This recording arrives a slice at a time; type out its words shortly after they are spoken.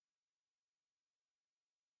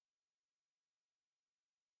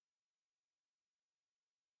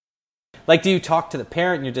Like, do you talk to the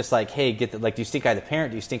parent and you're just like, hey, do you stink eye the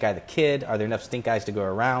parent? Do you stink eye the kid? Are there enough stink eyes to go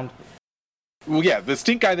around? Well, yeah, the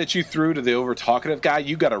stink eye that you threw to the over talkative guy,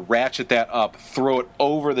 you got to ratchet that up, throw it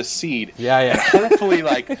over the seed. Yeah. And hopefully,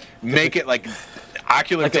 like, make it like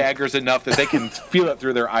ocular daggers enough that they can feel it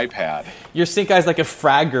through their iPad. Your stink eye's like a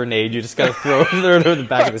frag grenade. You just got to throw it over the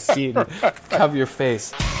back of the seed and cover your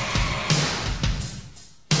face.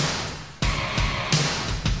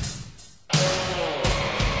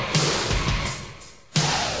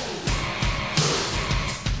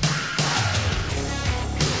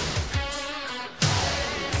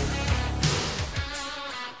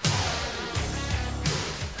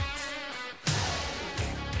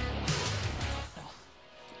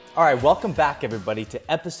 All right, welcome back, everybody,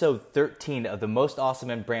 to episode 13 of the Most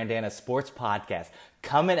Awesome and Brandana Sports Podcast.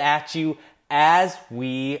 Coming at you as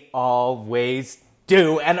we always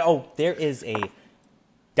do. And, there is a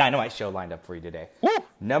dynamite show lined up for you today. Woo!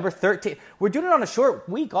 Number 13. We're doing it on a short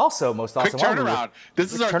week also, Most Awesome. Quick turnaround.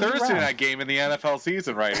 This is our Thursday night game in the NFL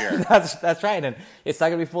season right here. That's right, and it's not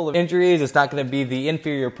going to be full of injuries. It's not going to be the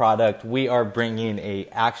inferior product. We are bringing a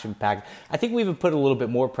action-packed. I think we even put a little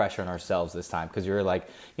bit more pressure on ourselves this time because you're like,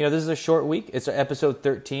 this is a short week. It's episode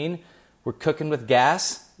 13. We're cooking with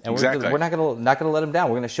gas, and we're not going to let them down.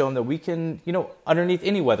 We're going to show them that we can, underneath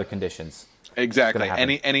any weather conditions. Exactly.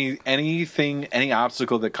 Any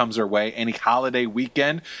obstacle that comes our way, any holiday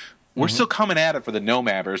weekend, we're still coming at it for the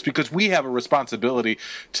No-Mabbers because we have a responsibility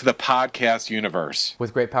to the podcast universe.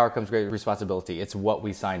 With great power comes great responsibility. It's what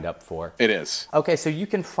we signed up for. It is. Okay, so you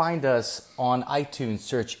can find us on iTunes.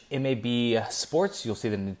 Search MAB Sports. You'll see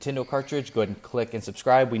the Nintendo cartridge. Go ahead and click and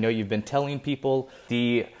subscribe. We know you've been telling people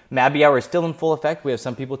the Mabby Hour is still in full effect. We have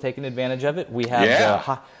some people taking advantage of it. We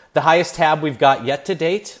have the highest tab we've got yet to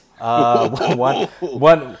date. One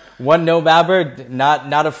no-mabber,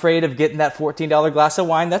 not afraid of getting that $14 glass of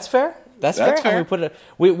wine. That's fair. That's fair. And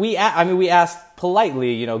we asked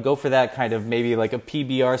politely, go for that kind of maybe like a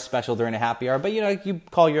PBR special during a happy hour, but you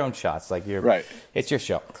call your own shots. Like right. It's your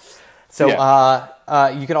show. So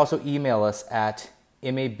you can also email us at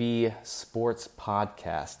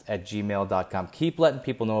mabsportspodcast@gmail.com. Keep letting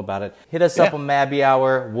people know about it. Hit us up on Mabby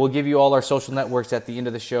Hour. We'll give you all our social networks at the end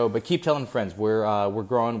of the show, but keep telling friends. We're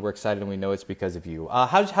growing, we're excited, and we know it's because of you.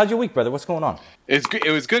 How's your week, brother? What's going on?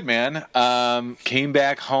 It was good, man. Came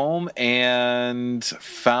back home and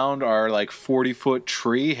found our 40-foot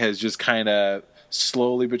tree has just kind of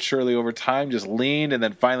slowly but surely over time just leaned and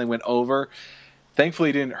then finally went over. Thankfully,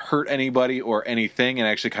 it didn't hurt anybody or anything and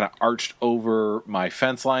actually kind of arched over my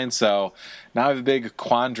fence line. So now I have a big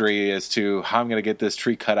quandary as to how I'm going to get this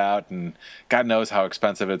tree cut out, and God knows how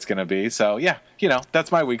expensive it's going to be. So, yeah,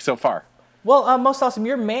 that's my week so far. Well, Most Awesome,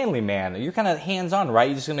 you're a manly man. You're kind of hands-on, right?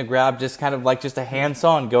 You're just going to grab just a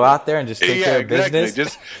handsaw and go out there and just take care of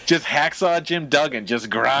business. Just hacksaw Jim Duggan, just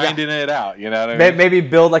grinding it out. You know what I mean? Maybe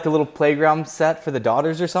build like a little playground set for the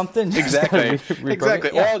daughters or something. Exactly.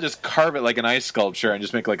 Or I'll just carve it like an ice sculpture and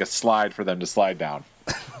just make like a slide for them to slide down.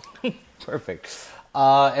 Perfect.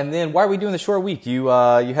 And then why are we doing the short week? You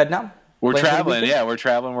heading out? We're traveling, We're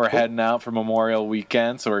traveling. We're heading out for Memorial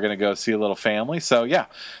Weekend, so we're going to go see a little family. So,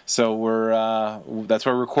 So that's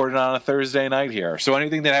why we're recording on a Thursday night here. So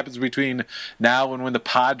anything that happens between now and when the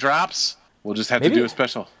pod drops, we'll just have to do a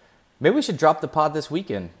special. Maybe we should drop the pod this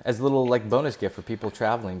weekend as a little bonus gift for people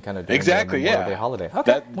traveling kind of during the Memorial Day holiday.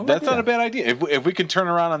 Okay, that's not a bad idea. If we can turn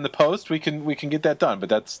around on the post, we can get that done. But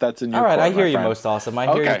that's in your all right. court, I hear you, Most Awesome.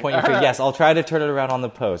 I hear you pointing your finger. Yes, I'll try to turn it around on the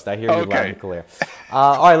post. I hear you loud and clear.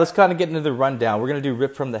 All right, let's kind of get into the rundown. We're going to do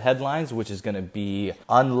Rip from the Headlines, which is going to be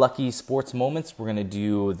unlucky sports moments. We're going to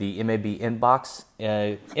do the MAB inbox,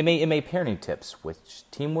 MA parenting tips, which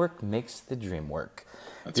teamwork makes the dream work.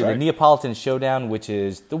 That's right. The Neapolitan Showdown, which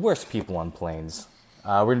is the worst people on planes.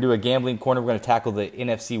 We're going to do a gambling corner. We're going to tackle the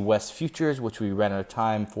NFC West futures, which we ran out of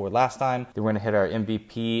time for last time. Then we're going to hit our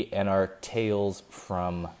MVP and our tales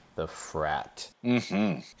from the frat.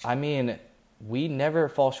 Mm-hmm. I mean, we never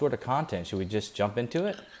fall short of content. Should we just jump into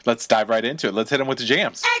it? Let's dive right into it. Let's hit them with the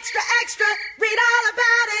jams. Extra, extra, read all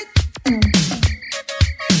about it.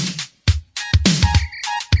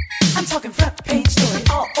 I'm talking front page story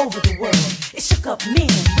all over the world. It shook up men,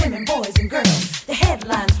 women, boys, and girls. The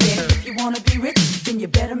headlines read, if you want to be rich, then you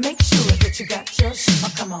better make sure that you got your shit.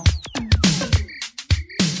 Oh, come on.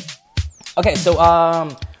 Okay, so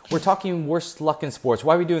we're talking worst luck in sports.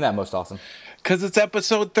 Why are we doing that, Most Awesome? Because it's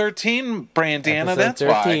episode 13, Brandana, that's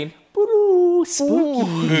 13. why. Ooh,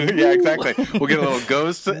 spooky. Yeah, exactly. We'll get a little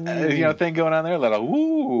ghost thing going on there. A little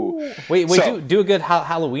woo. Wait, do a good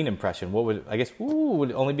Halloween impression. What would, I guess,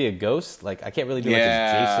 would only be a ghost? Like, I can't really do like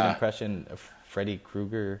a Jason impression Freddy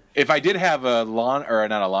Krueger. If I did have a lawn, or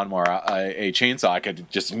not a lawnmower, a chainsaw, I could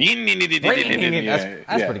just. That's pretty good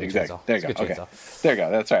exactly. chainsaw. There you That's go. good Okay. chainsaw. There you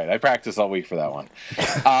go. That's right. I practiced all week for that one.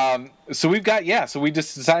 So we've got, so we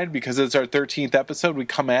just decided, because it's our 13th episode, we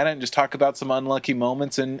come at it and just talk about some unlucky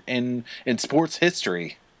moments in sports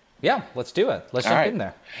history. Yeah, let's do it. Let's jump in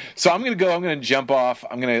there. So I'm gonna jump off.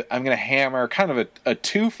 I'm gonna hammer kind of a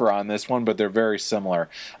twofer on this one, but they're very similar.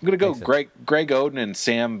 I'm gonna go Greg Oden and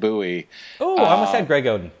Sam Bowie. Oh, I almost had Greg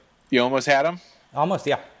Oden. You almost had him? Almost,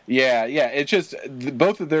 yeah. Yeah. It's just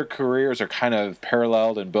both of their careers are kind of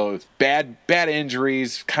paralleled in both bad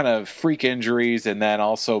injuries, kind of freak injuries, and then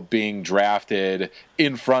also being drafted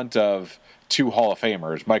in front of two Hall of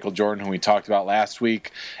Famers, Michael Jordan, who we talked about last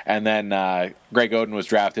week, and then Greg Oden was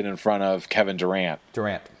drafted in front of Kevin Durant.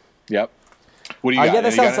 Yep. What do you got? Yeah,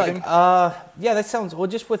 that sounds like. That sounds well.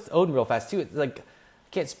 Just with Oden, real fast too. It's like, I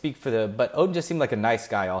can't speak for but Oden just seemed like a nice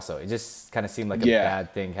guy. Also, it just kind of seemed like a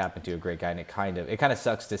bad thing happened to a great guy, and it kind of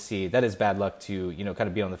sucks to see. That is bad luck to kind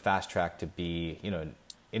of be on the fast track to be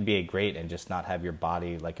NBA great and just not have your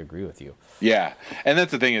body agree with you. Yeah, and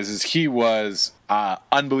that's the thing is he was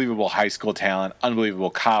unbelievable high school talent, unbelievable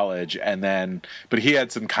college, but he had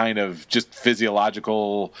some kind of just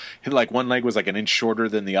physiological, one leg was an inch shorter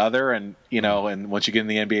than the other, and and once you get in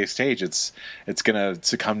the NBA stage, it's gonna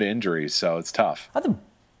succumb to injuries, so it's tough. I think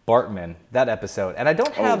Bartman, that episode, and I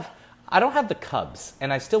don't have the Cubs,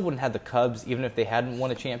 and I still wouldn't have the Cubs even if they hadn't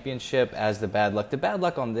won a championship as the bad luck. The bad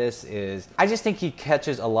luck on this is I just think he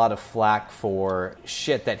catches a lot of flack for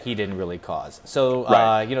shit that he didn't really cause. So,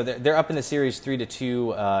 they're up in the series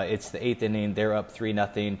 3-2. It's the 8th inning. They're up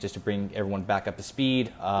 3-0 just to bring everyone back up to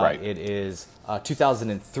speed. It is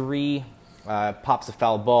 2003. Pops a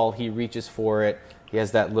foul ball. He reaches for it. He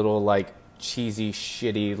has that little, cheesy,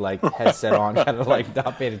 shitty headset on, kind of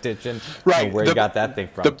not paying attention. Right, where he got that thing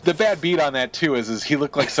from. The bad beat on that too is he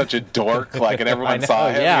looked like such a dork, and everyone saw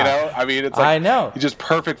him. Yeah. I mean, it's I know he's just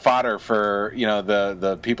perfect fodder for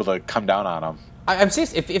the people to come down on him. I'm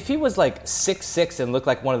serious. If he was 6'6" and looked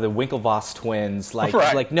like one of the Winklevoss twins,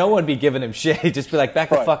 right. No one would be giving him shit. He'd just be like, back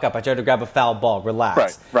the fuck up. I tried to grab a foul ball.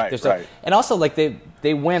 Relax. Right. And also,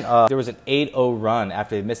 they went. There was an 8-0 run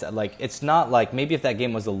after they missed that. It's not maybe if that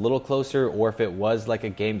game was a little closer, or if it was a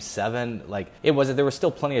game 7. It wasn't. There was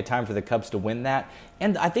still plenty of time for the Cubs to win that.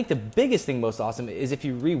 And I think the biggest thing, most awesome, is if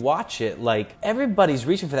you rewatch it, everybody's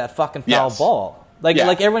reaching for that fucking foul ball.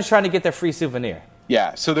 Everyone's trying to get their free souvenir.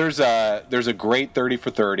 Yeah, so there's a great 30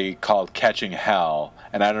 for 30 called Catching Hell,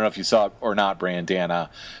 and I don't know if you saw it or not, Brandana,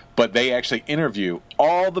 but they actually interview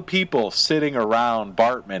all the people sitting around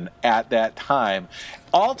Bartman at that time,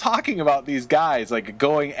 all talking about these guys,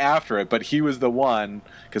 going after it, but he was the one,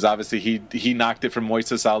 because obviously he knocked it from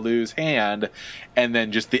Moises Alou's hand, and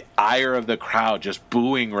then just the ire of the crowd just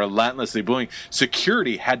booing, relentlessly booing.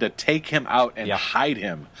 Security had to take him out and hide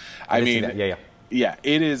him. I mean, yeah,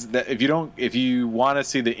 it is. If you want to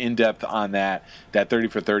see the in-depth on that 30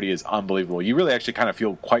 for 30 is unbelievable. You really actually kind of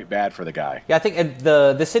feel quite bad for the guy. Yeah, I think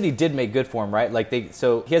the city did make good for him, right?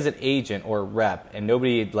 So he has an agent or rep, and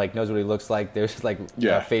nobody knows what he looks like. There's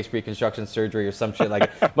face reconstruction surgery or some shit.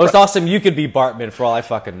 Most awesome, you could be Bartman for all I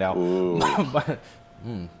fucking know. Ooh. But,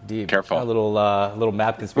 deep. Careful. A little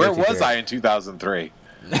map conspiracy. Where was I in 2003?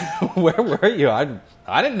 Where were you?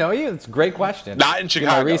 I didn't know you. It's a great question. Not in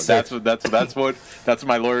Chicago. That's what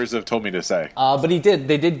my lawyers have told me to say. But they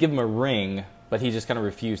did give him a ring, but he just kind of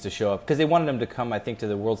refused to show up because they wanted him to come, I think, to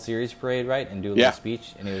the World Series parade, right, and do a little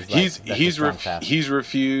speech. And he was he's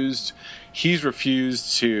refused. He's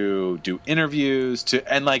refused to do interviews.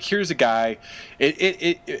 Here's a guy.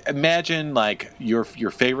 Imagine your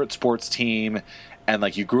favorite sports team,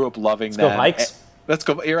 and you grew up loving them. Go Vikes. Let's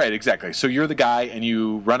go. You're right, exactly. So you're the guy, and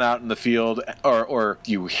you run out in the field, or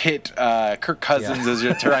you hit Kirk Cousins as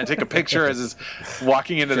you're trying to take a picture as he's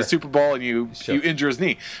walking into the Super Bowl, and you injure his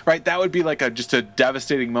knee. Right? That would be just a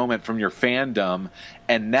devastating moment from your fandom.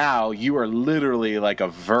 And now you are literally like a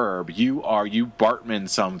verb. You Bartman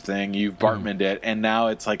something. You've Bartmaned it, and now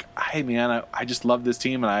it's hey man, I just love this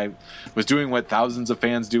team, and I was doing what thousands of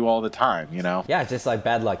fans do all the time. Yeah, it's just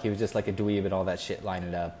bad luck. He was just a dweeb and all that shit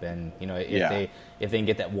lining up, and if they can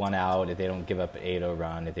get that one out, if they don't give up an 8-0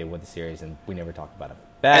 run, if they win the series, and we never talk about it.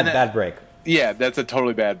 Bad break. Yeah, that's a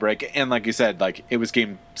totally bad break. And like you said, it was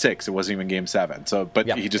game 6. It wasn't even game 7. So,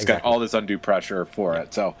 but he just got all this undue pressure for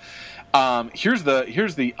it. So, here's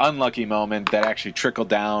the unlucky moment that actually trickled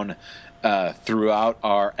down throughout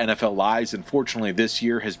our NFL lives. Unfortunately, this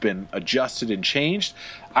year has been adjusted and changed.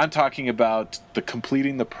 I'm talking about the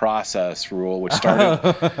completing the process rule, which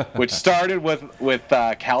started with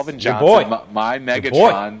Calvin Johnson, my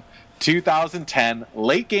Megatron. 2010,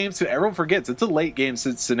 late game. Everyone forgets it's a late game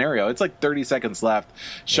scenario. It's like 30 seconds left.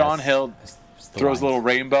 Sean Hill throws a little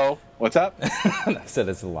rainbow. What's up? I said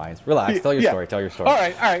it's the Lions. Relax. Tell your story. Tell your story. All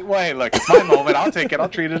right. Well, hey, look, it's my moment. I'll take it. I'll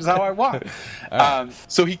treat it as how I want. Right.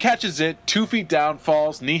 So he catches it, 2 feet down,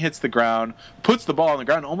 falls, knee hits the ground, puts the ball on the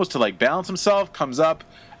ground almost to like balance himself, comes up,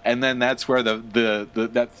 and then that's where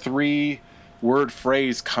that 3-word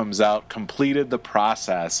phrase comes out, completed the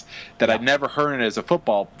process, that I'd never heard as a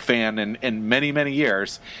football fan in many, many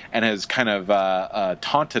years, and has kind of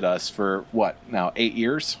taunted us for, what, now 8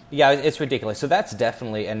 years? Yeah, it's ridiculous. So that's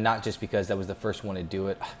definitely, and not just because that was the first one to do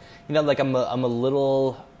it. You know, like I'm a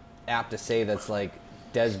little apt to say that's like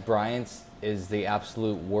Des Bryant's is the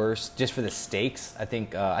absolute worst, just for the stakes. I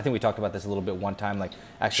think we talked about this a little bit one time. Like,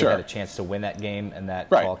 actually had a chance to win that game, and that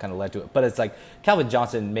call kind of led to it. But it's like Calvin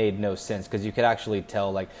Johnson made no sense, because you could actually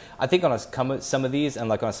tell. Like, I think on some of these, and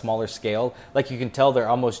like on a smaller scale, like you can tell they're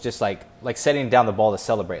almost just like setting down the ball to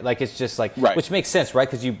celebrate. Like, it's just like, which makes sense, right?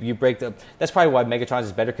 Because you break the. That's probably why Megatron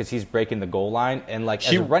is better, because he's breaking the goal line, and like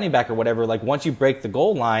as a running back or whatever, like once you break the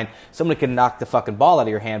goal line, somebody can knock the fucking ball out of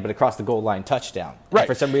your hand, but across the goal line, touchdown. Right. And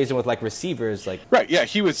for some reason, with like receivers, like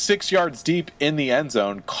he was 6 yards deep in the end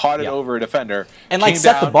zone, caught it over a defender, and like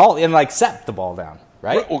set the ball down,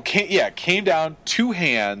 right? Well, came down, 2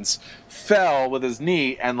 hands, fell with his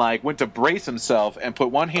knee, and like went to brace himself and put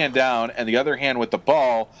one hand down and the other hand with the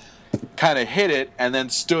ball, kind of hit it, and then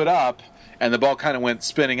stood up, and the ball kind of went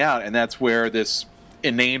spinning out, and that's where this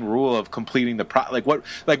inane rule of completing the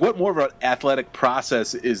what more of an athletic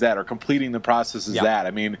process is that, or completing the process is that?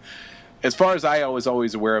 I mean, as far as I was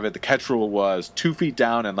always aware of it, the catch rule was 2 feet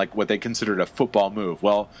down and like what they considered a football move.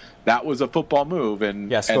 Well, that was a football move,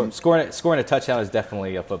 and scoring a touchdown is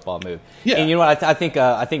definitely a football move. Yeah. And you know what? I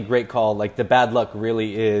think great call. Like, the bad luck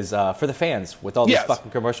really is for the fans with all these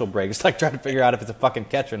fucking commercial breaks, like trying to figure out if it's a fucking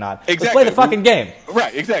catch or not. Exactly. Let's play the fucking game.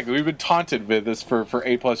 Right. Exactly. We've been taunted with this for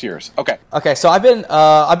 8+ years. Okay. So I've been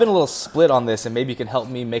a little split on this, and maybe you can help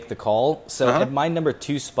me make the call. So at my number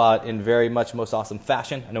 2 spot, in very much most awesome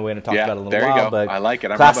fashion, I know we're going to talk about it in a little while. There you go. But I like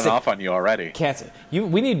it. I'm rubbing off on you already.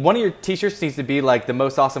 We need one of your T-shirts needs to be like the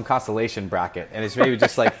most awesome constellation bracket, and it's maybe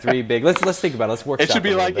just like 3 big. Let's think about it. Let's workshop. It should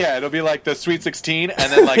be like it'll be like the Sweet 16,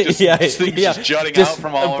 and then like just things just jutting out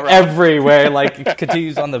from all around everywhere. Like, it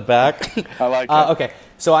continues on the back. I like it. Okay,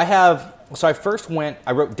 so I first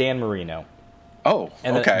wrote Dan Marino. Oh,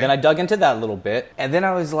 and then I dug into that a little bit, and then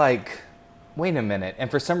I was like, wait a minute.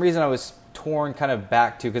 And for some reason, I was torn kind of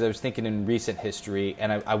back to, because I was thinking in recent history,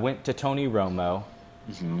 and I went to Tony Romo,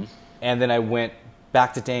 and then I went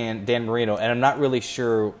back to Dan Marino, and I'm not really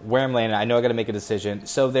sure where I'm landing. I know I got to make a decision.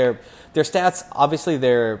 So their stats, obviously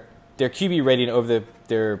their QB rating over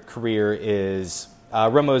their career is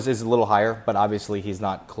Romo's is a little higher, but obviously he's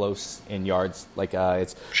not close in yards. Like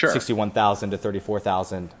it's 61,000 to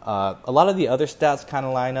 34,000. A lot of the other stats kind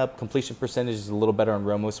of line up. Completion percentage is a little better on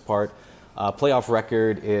Romo's part. Playoff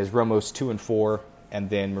record is Romo's 2-4, and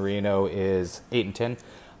then Marino is 8-10.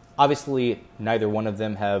 Obviously, neither one of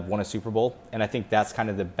them have won a Super Bowl, and I think that's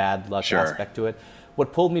kind of the bad luck aspect to it.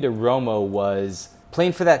 What pulled me to Romo was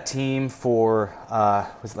playing for that team for,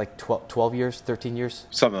 was it like 12 years, 13 years?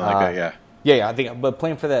 Something like that, yeah. Yeah, I think, but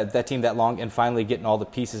playing for that team that long and finally getting all the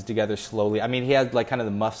pieces together slowly. I mean, he had like kind of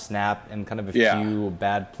the muff snap and kind of a few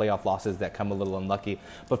bad playoff losses that come a little unlucky.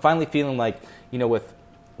 But finally feeling like, you know, with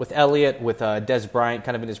Elliott, with Des Bryant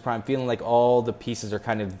kind of in his prime, feeling like all the pieces are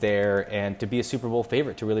kind of there, and to be a Super Bowl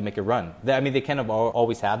favorite to really make a run. I mean, they kind of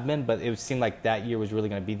always have been, but it seemed like that year was really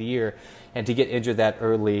going to be the year. And to get injured that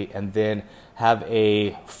early and then have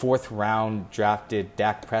a 4th-round drafted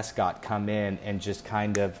Dak Prescott come in and just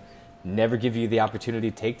kind of never give you the opportunity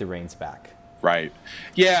to take the reins back. Right.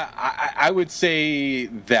 Yeah, I would say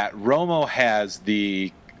that Romo has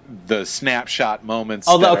the snapshot moments.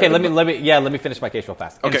 Oh, okay. Let me finish my case real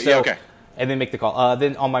fast. Okay. And then make the call.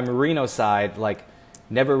 Then on my Marino side, like,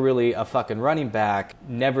 never really a fucking running back.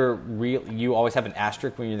 You always have an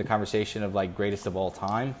asterisk when you're in the conversation of like greatest of all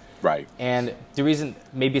time. Right. And the reason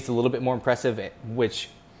maybe it's a little bit more impressive, which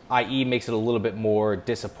i.e. makes it a little bit more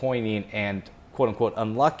disappointing and quote unquote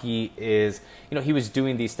unlucky, is, you know, he was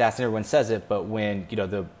doing these stats and everyone says it, but when, you know,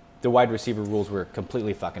 the wide receiver rules were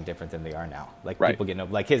completely fucking different than they are now. Like, people get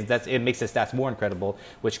it makes his stats more incredible,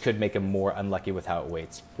 which could make him more unlucky with how it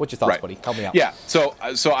weights. What's your thoughts, buddy? Help me out. Yeah. So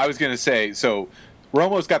I was going to say,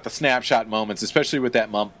 Romo's got the snapshot moments, especially with that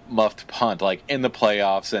muffed punt, like in the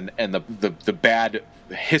playoffs, and the bad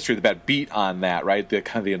history, the bad beat on that, right? The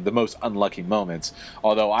kind of the most unlucky moments.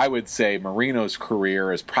 Although I would say Marino's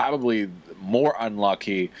career is probably more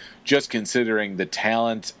unlucky, just considering the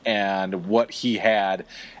talent and what he had,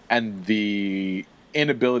 and the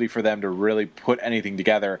inability for them to really put anything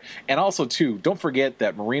together. And also, too, don't forget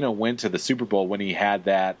that Marino went to the Super Bowl when he had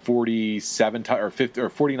that 47 or 50 or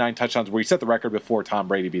 49 touchdowns where he set the record before Tom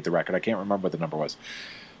Brady beat the record. I can't remember what the number was.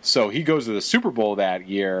 So he goes to the Super Bowl that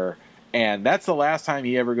year, and that's the last time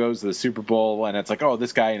he ever goes to the Super Bowl. And it's like, oh,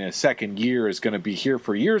 this guy in his second year is going to be here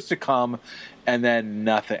for years to come. And then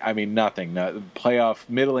nothing. I mean, nothing. No,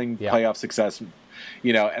 middling playoff success.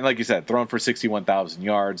 And like you said, throwing for 61,000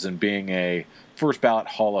 yards and being a first ballot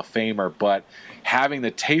Hall of Famer, but having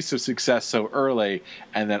the taste of success so early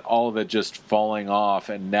and then all of it just falling off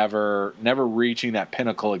and never reaching that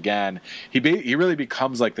pinnacle again. He really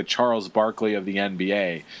becomes like the Charles Barkley of the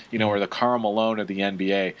NBA, or the Karl Malone of the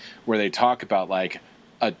NBA, where they talk about like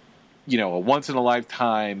a once in a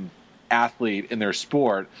lifetime athlete in their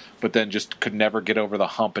sport, but then just could never get over the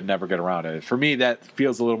hump and never get around it. For me, that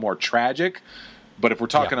feels a little more tragic. But if we're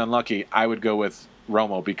talking unlucky, I would go with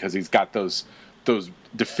Romo because he's got those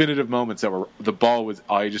definitive moments that were the ball was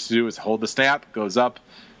all you just do is hold the snap, goes up,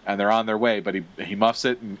 and they're on their way. But he muffs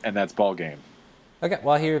it, and that's ball game. Okay,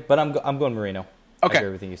 well I'm going Marino. Okay, I hear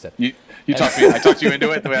everything you said. You talked me. I talked you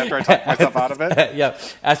into it after I talked myself out of it. Yeah,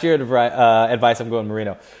 after your advice, I'm going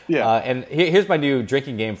Marino. Yeah, and here's my new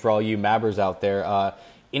drinking game for all you Mabbers out there.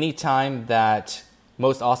 Anytime that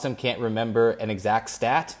Most Awesome can't remember an exact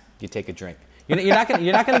stat, you take a drink. You're not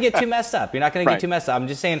gonna get too messed up. You're not gonna get too messed up. I'm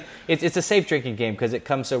just saying it's a safe drinking game because it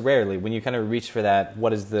comes so rarely. When you kind of reach for that,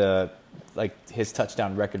 what is his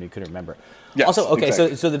touchdown record you couldn't remember? Yes, also, okay,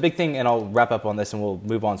 exactly. so the big thing, and I'll wrap up on this, and we'll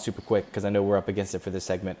move on super quick because I know we're up against it for this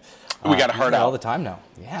segment. We got a hard out all the time now.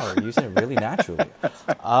 Yeah, we're using it really naturally.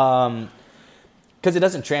 Because it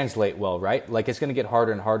doesn't translate well, right? Like, it's going to get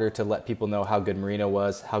harder and harder to let people know how good Marino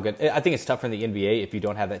was, how good. I think it's tougher in the NBA if you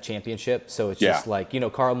don't have that championship. So it's just like,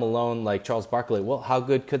 Karl Malone, like Charles Barkley. Well, how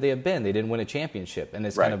good could they have been? They didn't win a championship. And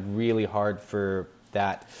it's kind of really hard for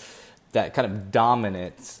that kind of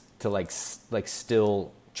dominance to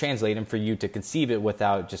still translate and for you to conceive it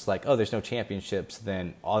without just like, oh, there's no championships.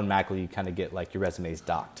 Then automatically you kind of get like your resume's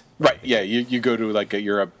docked. Right. Yeah. You go to like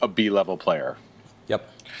you're a B-level player. Yep.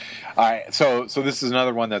 All right, so this is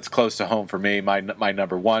another one that's close to home for me. My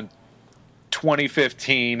number one,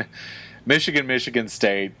 2015, Michigan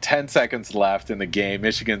State. 10 seconds left in the game.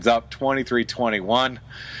 Michigan's up 23-21.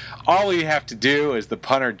 All you have to do is the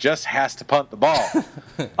punter just has to punt the ball.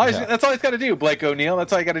 That's all he's got to do. Blake O'Neal.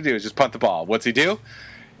 That's all you got to do is just punt the ball. What's he do?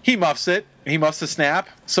 He muffs it. He muffs the snap.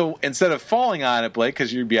 So instead of falling on it, Blake,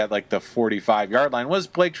 because you'd be at like the 45-yard line, what does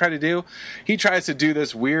Blake try to do? He tries to do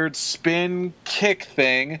this weird spin kick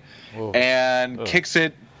thing and kicks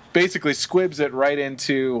it, basically squibs it right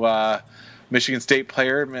into Michigan State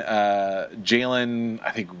player, Jalen, I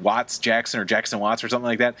think Jackson Watts or something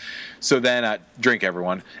like that. So then, drink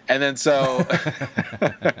everyone. And then so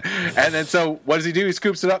what does he do? He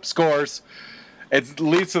scoops it up, scores. It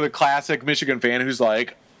leads to the classic Michigan fan who's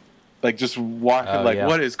like just walking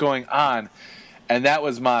what is going on? And that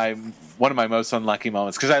was one of my most unlucky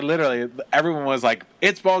moments because everyone was like,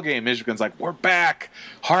 it's ball game. Michigan's like, we're back.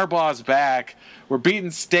 Harbaugh's back. We're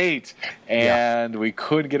beating State. And we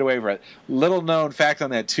couldn't get away from it. Little known fact on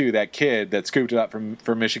that too, that kid that scooped it up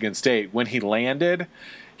from Michigan State, when he landed,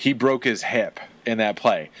 he broke his hip in that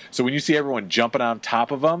play. So when you see everyone jumping on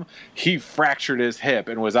top of him, he fractured his hip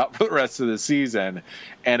and was out for the rest of the season.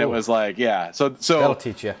 And it was like, so that'll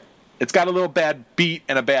teach you. It's got a little bad beat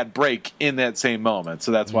and a bad break in that same moment.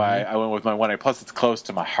 So that's why I went with my 1A. Plus, it's close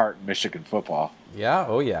to my heart, Michigan football. Yeah,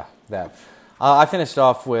 oh yeah, that. I finished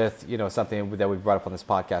off with something that we brought up on this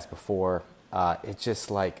podcast before. It's just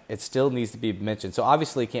like it still needs to be mentioned. So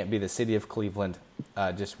obviously, it can't be the city of Cleveland,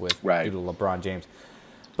 just with due to LeBron James,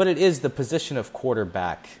 but it is the position of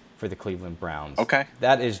quarterback for the Cleveland Browns. Okay,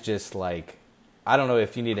 that is just like, I don't know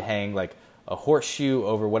if you need to hang like a horseshoe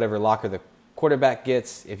over whatever locker the quarterback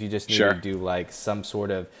gets, if you just need to do like some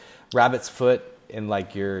sort of rabbit's foot in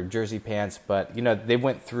like your jersey pants, but they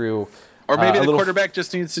went through. Or maybe the quarterback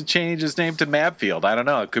just needs to change his name to Mabfield. I don't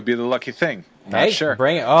know. It could be the lucky thing. Not sure.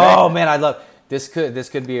 Bring it. Oh man, I love this.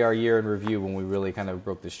 Could be our year in review when we really kind of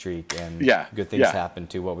broke the streak and good things happen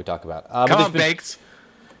to what we talk about. Come on, Bakes.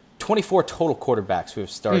 24 total quarterbacks who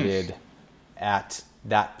have started at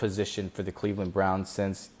that position for the Cleveland Browns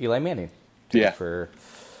since Eli Manning.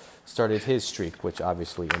 Started his streak, which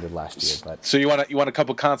obviously ended last year. But so you want a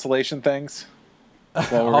couple consolation things?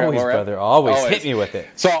 Always, brother. Always hit me with it.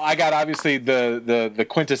 So I got obviously the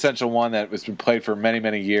quintessential one that has been played for many,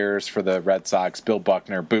 many years for the Red Sox. Bill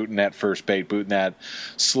Buckner booting that first bait, booting that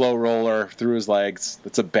slow roller through his legs.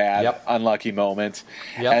 That's a bad, unlucky moment.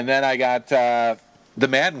 Yep. And then I got the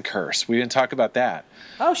Madden curse. We didn't talk about that.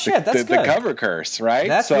 Oh shit, that's good. The cover curse, right?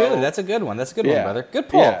 That's a good one. That's a good one, brother. Good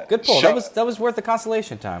pull. Yeah. Good pull. That was worth the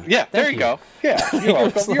consolation time. Yeah, there you go. Yeah, you're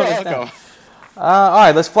welcome. You're welcome. All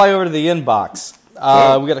right, let's fly over to the inbox.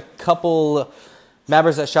 We got a couple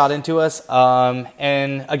Mabbers that shot into us.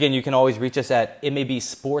 And again, you can always reach us at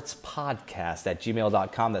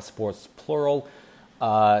mabsportspodcast@gmail.com. That's sports plural.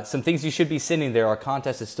 Some things you should be sending there. Our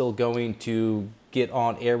contest is still going to get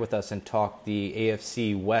on air with us and talk the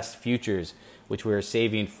AFC West futures, which we're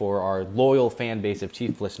saving for our loyal fan base of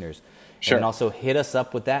Chief listeners. Sure. And also hit us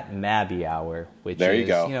up with that Mabby Hour, which there you is,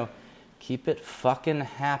 go. Keep it fucking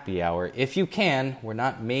happy hour. If you can, we're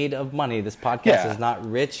not made of money. This podcast is not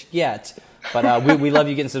rich yet. But we love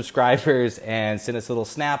you getting subscribers, and send us a little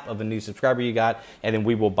snap of a new subscriber you got, and then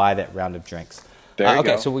we will buy that round of drinks. There you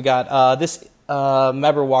go. Okay, so we got this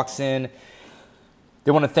member walks in.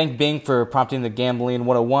 They want to thank Bing for prompting the Gambling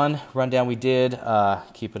 101 rundown we did.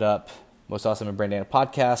 Keep it up. Most Awesome and Brandana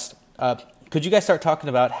podcast. Could you guys start talking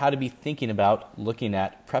about how to be thinking about looking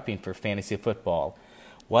at prepping for fantasy football?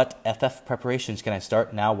 What FF preparations can I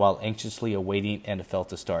start now while anxiously awaiting NFL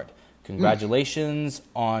to start? Congratulations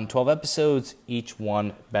on 12 episodes, each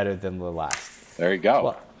one better than the last. There you go.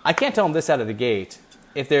 Well, I can't tell them this out of the gate.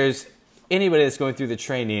 If there's anybody that's going through the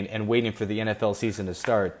training and waiting for the NFL season to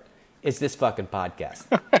start, it's this fucking podcast.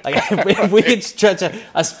 Like, if we can stretch,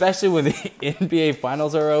 especially when the NBA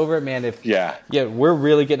finals are over, man. We're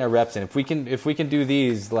really getting our reps in. If we can do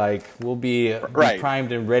these, like, we'll be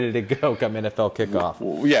primed and ready to go come NFL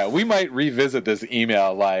kickoff. Yeah, we might revisit this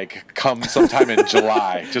email like come sometime in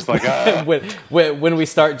July, just like when we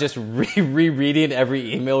start just rereading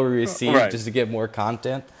every email we receive just to get more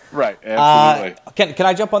content. Right, absolutely. Can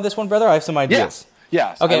I jump on this one, brother? I have some ideas.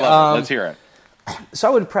 Yes. Okay. I love it. Let's hear it. So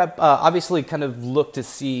I would prep, obviously, kind of look to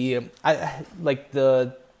see, like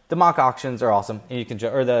the mock auctions are awesome, and you can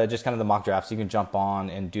just kind of the mock drafts. You can jump on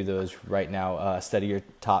and do those right now. Study your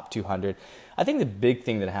top 200. I think the big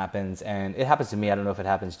thing that happens, and it happens to me. I don't know if it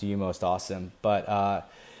happens to you, Most Awesome, but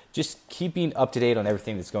just keeping up to date on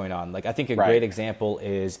everything that's going on. Like, I think a great example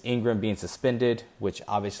is Ingram being suspended, which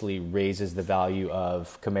obviously raises the value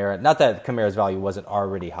of Kamara. Not that Kamara's value wasn't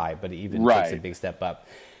already high, but it even takes a big step up.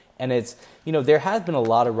 And it's, there has been a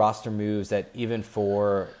lot of roster moves that even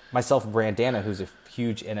for myself and Brandana, who's a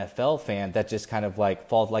huge NFL fan, that just kind of like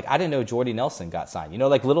falls. Like, I didn't know Jordy Nelson got signed.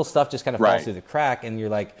 Like little stuff just kind of falls through the crack, and you're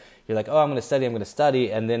like, oh, I'm going to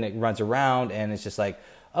study, and then it runs around, and it's just like,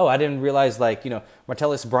 oh, I didn't realize, like,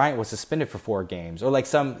 Martellus Bryant was suspended for 4 games, or like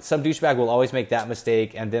some douchebag will always make that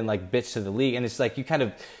mistake and then like bitch to the league, and it's like you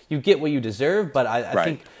get what you deserve, but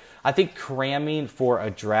I think cramming for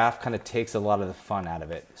a draft kind of takes a lot of the fun out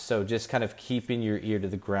of it. So just kind of keeping your ear to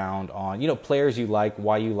the ground on, players you like,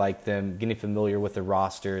 why you like them, getting familiar with the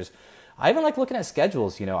rosters. I even like looking at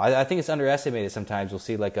schedules. I think it's underestimated sometimes. We'll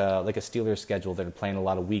see like a Steelers schedule that are playing a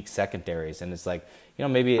lot of weak secondaries, and it's like,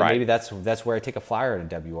 maybe that's where I take a flyer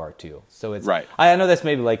at a WR2. So it's I know that's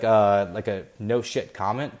maybe like a no shit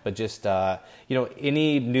comment, but just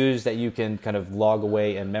any news that you can kind of log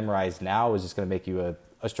away and memorize now is just going to make you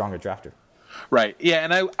a stronger drafter. Right. Yeah,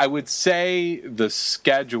 and I would say the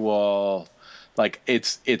schedule, like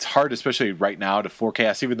it's hard, especially right now, to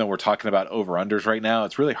forecast. Even though we're talking about over-unders right now,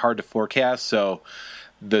 it's really hard to forecast. So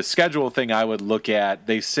the schedule thing I would look at,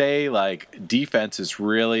 they say like defense is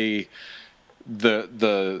really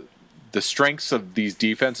the strengths of these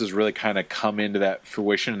defenses really kind of come into that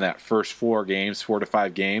fruition in that first 4 to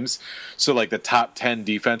 5 games. So like the top 10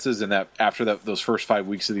 defenses in that after those first 5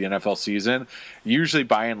 weeks of the NFL season usually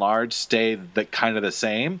by and large stay kind of the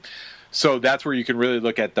same. So that's where you can really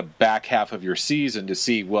look at the back half of your season to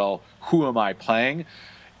see, well, who am I playing?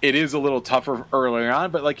 It is a little tougher earlier on,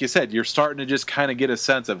 but like you said, you're starting to just kind of get a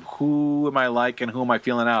sense of who am I like and who am I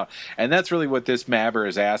feeling out. And that's really what this Mabber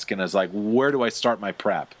is asking, is like, where do I start my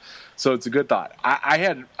prep? So it's a good thought.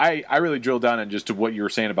 I really drilled down on just to what you were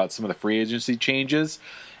saying about some of the free agency changes,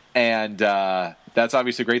 and that's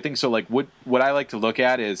obviously a great thing. So like what I like to look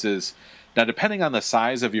at is now, depending on the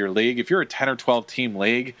size of your league, if you're a 10 or 12 team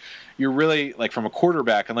league, you're really, like, from a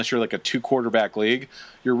quarterback, unless you're like a 2 quarterback league,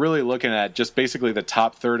 you're really looking at just basically the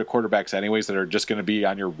top third of quarterbacks anyways that are just going to be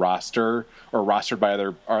on your roster or rostered by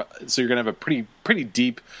other. So you're going to have a pretty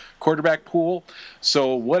deep quarterback pool.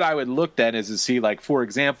 So what I would look at is to see, like, for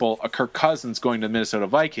example, a Kirk Cousins going to the Minnesota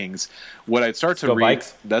Vikings. What I'd start to read.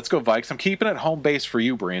 Let's go Vikes. I'm keeping it home base for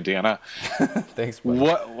you, Brandana. Thanks, buddy.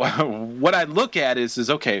 What I look at is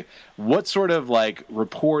okay, what sort of like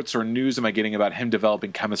reports or news am I getting about him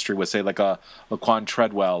developing chemistry with, say, like a Laquan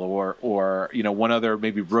Treadwell or one other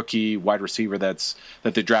maybe rookie wide receiver that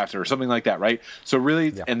they drafted or something like that, right? So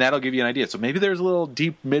really, and that'll give you an idea. So maybe there's a little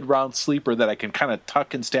deep mid-round sleeper that I can kind of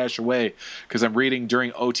tuck and stash away because I'm reading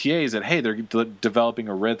during OTAs that, hey, they're developing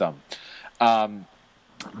a rhythm.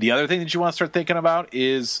 The other thing that you want to start thinking about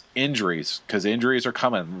is injuries, because injuries are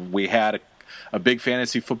coming. We had a big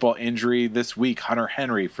fantasy football injury this week, Hunter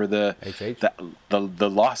Henry for the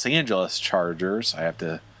Los Angeles Chargers. I have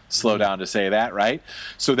to slow down to say that, right?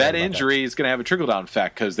 So that injury is going to have a trickle-down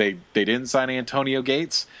effect because they didn't sign Antonio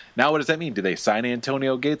Gates. Now what does that mean? Do they sign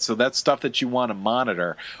Antonio Gates? So that's stuff that you want to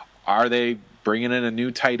monitor. Are they bringing in a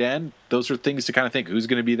new tight end? Those are things to kind of think. Who's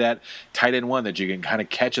going to be that tight end one that you can kind of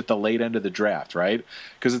catch at the late end of the draft, right?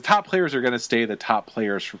 Because the top players are going to stay the top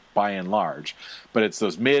players by and large. But it's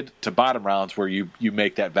those mid to bottom rounds where you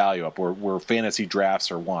make that value up, where fantasy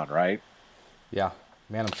drafts are won, right? Yeah.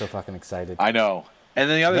 Man, I'm so fucking excited. I know. And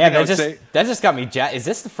then the other thing I would say... That just got me jazzed. Is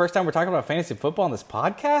this the first time we're talking about fantasy football on this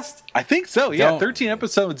podcast? I think so, yeah. 13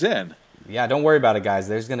 episodes in. Yeah, don't worry about it, guys.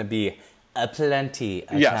 There's going to be plenty.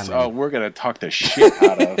 Yes. Oh, we're gonna talk the shit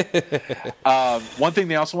out of. One thing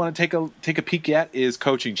they also want to take a peek at is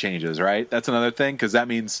coaching changes. Right. That's another thing because that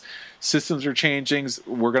means systems are changing.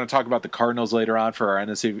 We're going to talk about the Cardinals later on for our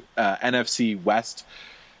NFC West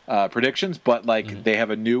predictions. But they have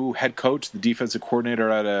a new head coach, the defensive coordinator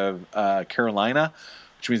out of Carolina,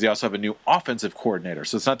 which means they also have a new offensive coordinator.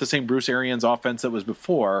 So it's not the same Bruce Arians offense that was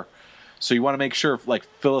before. So you want to make sure,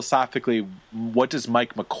 philosophically, what does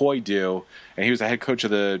Mike McCoy do? And he was the head coach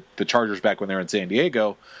of the Chargers back when they were in San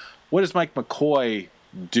Diego. What does Mike McCoy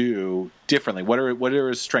do differently? What are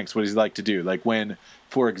his strengths? What does he like to do? Like when,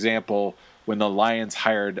 for example, when the Lions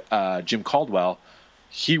hired Jim Caldwell,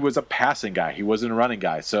 he was a passing guy. He wasn't a running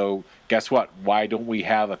guy. So guess what? Why don't we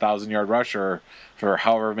have a 1,000-yard rusher for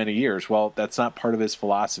however many years? Well, that's not part of his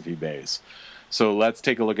philosophy base. So let's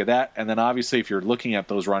take a look at that. And then obviously if you're looking at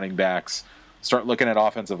those running backs, start looking at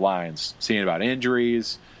offensive lines, seeing about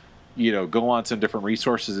injuries, go on some different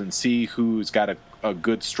resources and see who's got a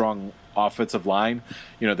good, strong offensive line.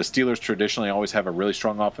 The Steelers traditionally always have a really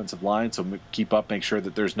strong offensive line, so keep up, make sure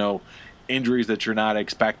that there's no injuries that you're not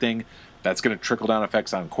expecting. That's going to trickle down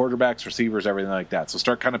effects on quarterbacks, receivers, everything like that. So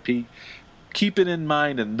start kind of keeping in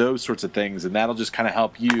mind and those sorts of things, and that'll just kind of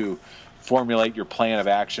help you formulate your plan of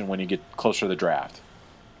action when you get closer to the draft.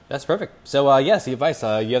 That's perfect. So, yes, the advice.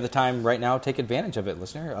 You have the time right now. Take advantage of it,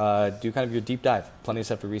 listener. Do kind of your deep dive. Plenty of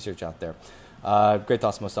stuff to research out there. Great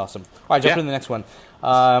thoughts, most awesome. All right, jump into the next one.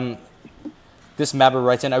 This Mabber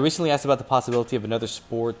writes in, I recently asked about the possibility of another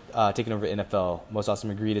sport taking over NFL. Most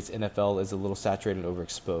awesome agreed its NFL is a little saturated and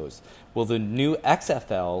overexposed. Will the new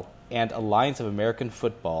XFL and Alliance of American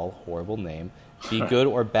Football, horrible name, be good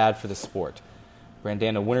or bad for the sport?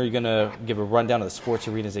 Brandana, when are you going to give a rundown of the sports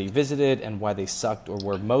arenas that you visited and why they sucked or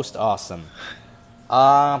were most awesome?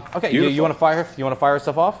 Okay, you want to fire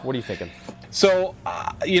stuff off? What are you thinking? So,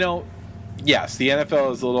 yes, the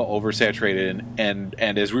NFL is a little oversaturated, and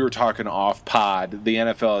as we were talking off pod, the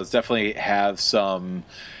NFL is definitely have some.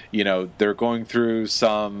 They're going through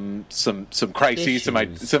some crises, some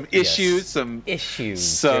issues,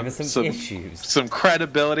 some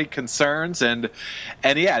credibility concerns, and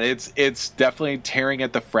yeah, it's definitely tearing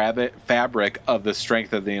at the fabric of the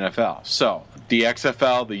strength of the NFL. So the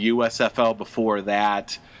XFL, the USFL before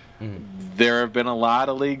that, there have been a lot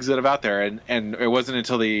of leagues that have out there, and it wasn't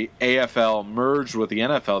until the AFL merged with the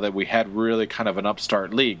NFL that we had really kind of an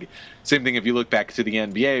upstart league. Same thing if you look back to the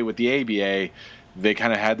NBA with the ABA. They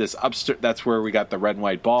kind of had this upstart. That's where we got the red and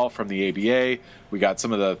white ball from the ABA. We got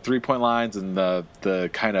some of the 3-point lines and the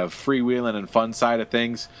kind of freewheeling and fun side of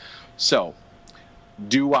things. So,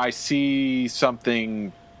 do I see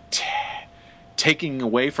something taking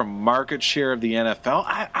away from market share of the NFL?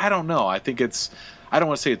 I don't know. I think I don't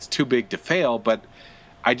want to say it's too big to fail, but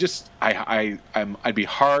I'd be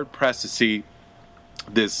hard pressed to see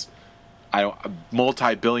this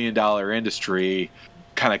multi-billion-dollar industry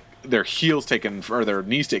kind of their heels taken or their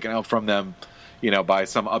knees taken out from them, by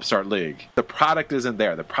some upstart league. The product isn't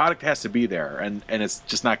there. The product has to be there, and it's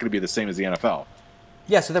just not going to be the same as the NFL.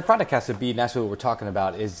 Yeah, so their product has to be, and that's what we're talking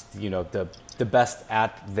about, is the best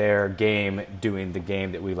at their game doing the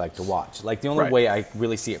game that we like to watch. Like the only way I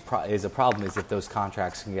really see it is a problem is if those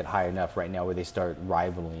contracts can get high enough right now where they start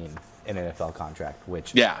rivaling an NFL contract,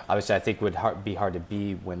 which obviously I think would be hard to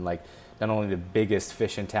be when not only the biggest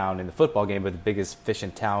fish in town in the football game, but the biggest fish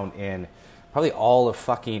in town in probably all of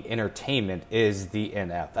fucking entertainment is the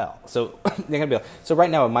NFL. So they're gonna be so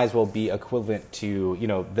right now it might as well be equivalent to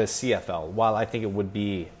the CFL. While I think it would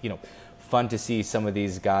be fun to see some of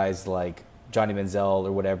these guys like Johnny Manziel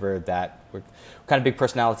or whatever that were kind of big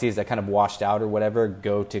personalities that kind of washed out or whatever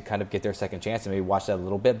go to kind of get their second chance and maybe watch that a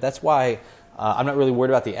little bit. That's why I'm not really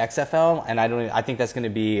worried about the XFL, and I think that's going to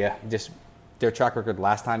be just their track record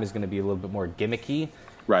last time is going to be a little bit more gimmicky.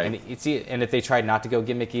 Right. And if they try not to go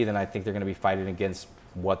gimmicky, then I think they're going to be fighting against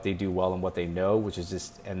what they do well and what they know, which is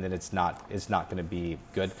just, and then it's not going to be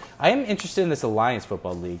good. I am interested in this Alliance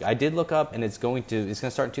Football League. I did look up, and it's going to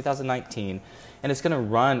start in 2019, and it's going to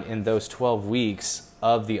run in those 12 weeks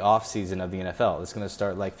of the off season of the NFL. It's going to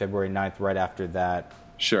start like February 9th, right after that.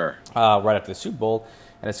 Sure. Right after the Super Bowl,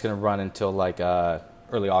 and it's going to run until like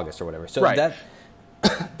early August or whatever. So right.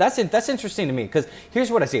 That's interesting to me, because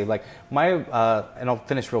here's what I see. Like and I'll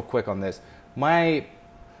finish real quick on this. My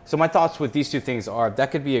thoughts with these two things are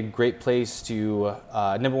that could be a great place to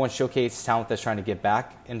number one, showcase talent that's trying to get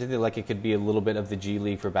back into like it could be a little bit of the G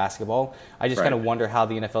League for basketball. I just kind of wonder how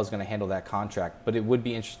the NFL is going to handle that contract. But it would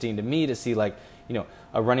be interesting to me to see like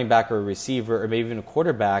a running back or a receiver or maybe even a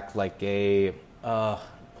quarterback like a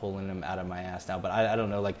pulling him out of my ass now, but I don't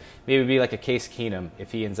know, like maybe it'd be like a Case Keenum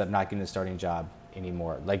if he ends up not getting the starting job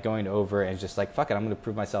anymore, like going over and just like, fuck it, I'm going to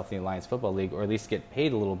prove myself in the Alliance Football League, or at least get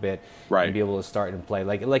paid a little bit and be able to start and play.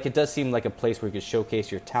 Like it does seem like a place where you could showcase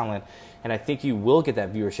your talent, and I think you will get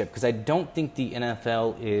that viewership, because I don't think the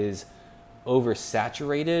NFL is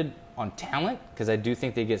oversaturated on talent, because I do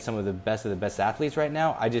think they get some of the best athletes right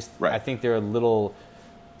now. I think they're a little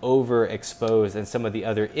overexposed in some of the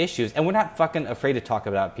other issues, and we're not fucking afraid to talk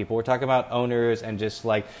about people. We're talking about owners and just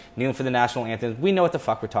like kneeling for the national anthems. We know what the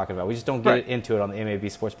fuck we're talking about. We just don't get into it on the MAB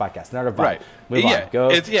Sports Podcast. Not our vibe. Move on. Go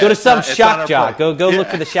to some shock jock. Go look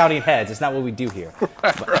for the shouting heads. It's not what we do here.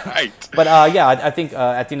 Right. But I think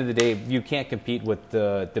at the end of the day, you can't compete with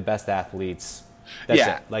the best athleets. That's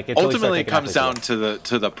it. Like ultimately, it comes down to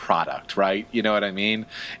the product, right? You know what I mean?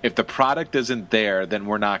 If the product isn't there, then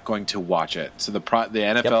we're not going to watch it. So the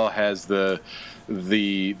NFL has the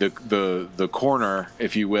corner,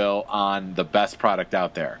 if you will, on the best product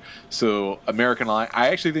out there. So American Lion, I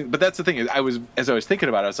actually think, but that's the thing. As I was thinking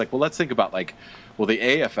about it, I was like, well, let's think about like, well, the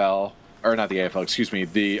AFL, or not the AFL, excuse me,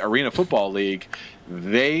 the Arena Football League,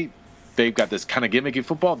 they've got this kind of gimmicky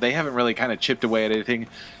football. They haven't really kind of chipped away at anything.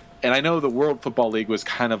 And I know the World Football League was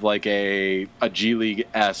kind of like a G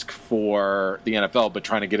League-esque for the NFL, but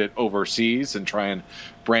trying to get it overseas and try and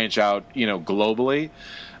branch out, globally.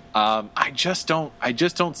 I just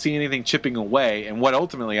don't see anything chipping away. And what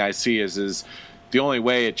ultimately I see is the only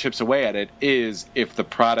way it chips away at it is if the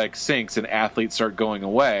product sinks and athletes start going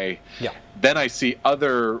away. Yeah. Then I see the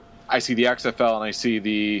XFL and I see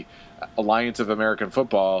the Alliance of American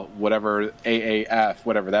Football, whatever, AAF,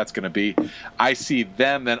 whatever that's going to be. I see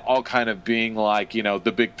them then all kind of being like,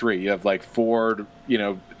 the big three. You have like Ford,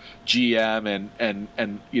 GM,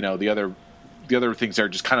 and the other things are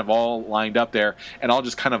just kind of all lined up there and all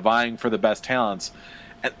just kind of vying for the best talents.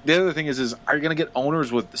 And the other thing is are you going to get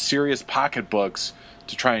owners with serious pocketbooks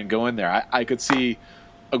to try and go in there? I could see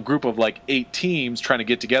a group of like 8 teams trying to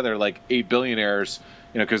get together, like 8 billionaires,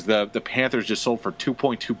 because the Panthers just sold for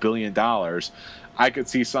 $2.2 billion. I could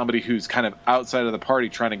see somebody who's kind of outside of the party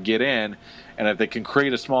trying to get in, and if they can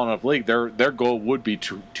create a small enough league, their goal would be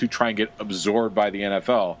to try and get absorbed by the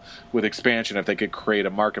NFL with expansion if they could create a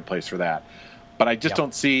marketplace for that. But I just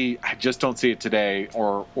don't see it today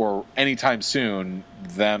or anytime soon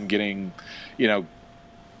them getting,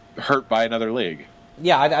 hurt by another league.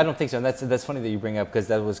 Yeah, I don't think so. And that's funny that you bring up, because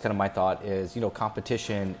that was kind of my thought is,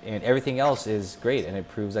 competition and everything else is great, and it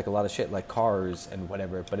proves like a lot of shit, like cars and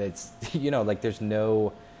whatever. But it's, like there's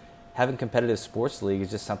no, having competitive sports league is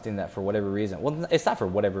just something that for whatever reason, well, it's not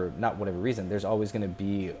whatever reason. There's always going to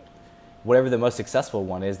be whatever the most successful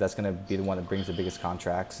one is, that's going to be the one that brings the biggest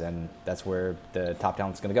contracts, and that's where the top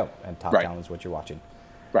talent's going to go. And top talent is what you're watching.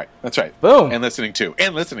 Right. That's right. Boom. And listening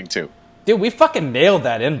to. Dude, we fucking nailed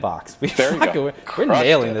that inbox. We're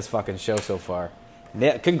nailing this fucking show so far.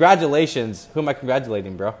 Congratulations. Who am I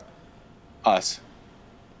congratulating, bro? Us.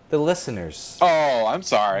 The listeners. Oh, I'm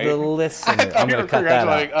sorry. The listeners. I'm going to cut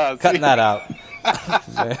that out. Cutting that out.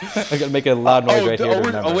 I'm going to make a loud noise right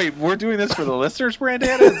here. Wait, we're doing this for the listeners,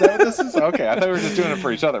 Brandon? Is that what this is? Okay, I thought we were just doing it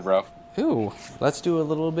for each other, bro. Ooh, let's do a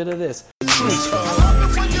little bit of this.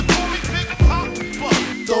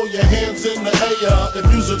 Throw your hands in the air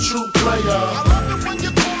if you's a true player.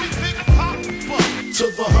 To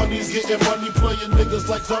the honeys getting money, playing niggas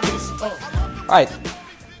like dummies. All right,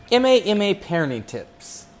 MA parenting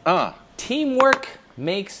tips. Teamwork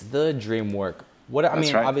makes the dream work.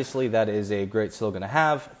 Obviously that is a great slogan to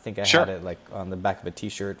have. I think I had it like on the back of a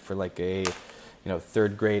T-shirt for like a,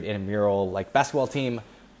 third grade intramural like basketball team.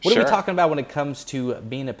 What are we talking about when it comes to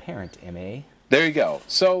being a parent, MA? There you go.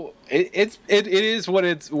 So it is what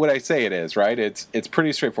I say it is, right? It's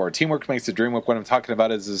pretty straightforward. Teamwork makes the dream work. What I'm talking about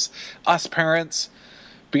is us parents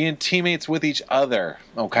being teammates with each other.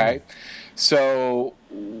 Okay, so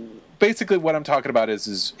basically what I'm talking about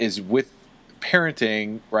is with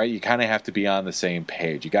parenting, right? You kind of have to be on the same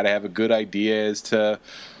page. You got to have a good idea as to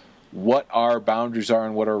what our boundaries are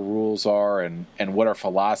and what our rules are and what our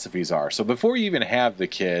philosophies are. So before you even have the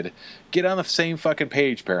kid, get on the same fucking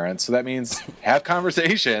page, parents. So that means have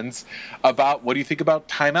conversations about what do you think about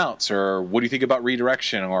timeouts, or what do you think about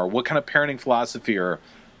redirection, or what kind of parenting philosophy, or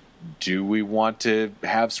do we want to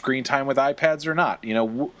have screen time with iPads or not? You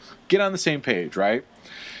know, get on the same page, right?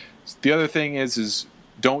 The other thing is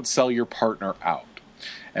don't sell your partner out.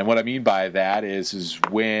 And what I mean by that is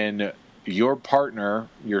when your partner,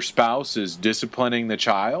 your spouse, is disciplining the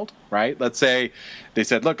child, right? Let's say they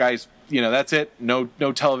said, look, guys, you know, that's it. No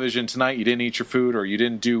television tonight. You didn't eat your food, or you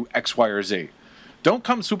didn't do X, Y, or Z. Don't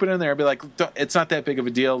come swooping in there and be like, it's not that big of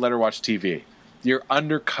a deal. Let her watch TV. You're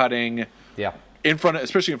undercutting. Yeah.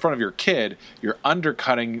 Especially in front of your kid, you're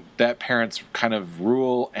undercutting that parent's kind of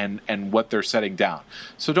rule and what they're setting down.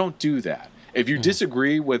 So don't do that. If you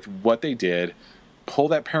disagree with what they did, pull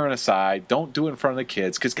that parent aside. Don't do it in front of the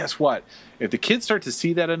kids, because guess what? If the kids start to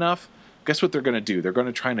see that enough, guess what they're going to do? They're going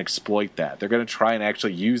to try and exploit that. They're going to try and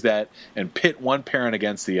actually use that and pit one parent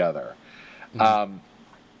against the other.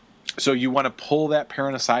 So you want to pull that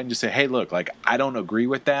parent aside and just say, hey, look, like, I don't agree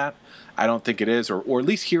with that. I don't think it is, or at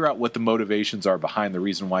least hear out what the motivations are behind the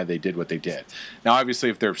reason why they did what they did. Now, obviously,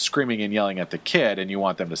 if they're screaming and yelling at the kid and you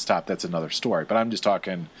want them to stop, that's another story. But I'm just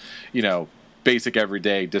talking, you know, basic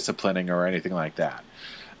everyday disciplining or anything like that.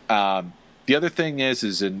 The other thing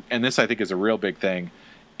is and this I think is a real big thing,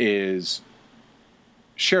 is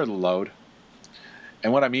share the load.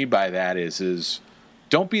 And what I mean by that is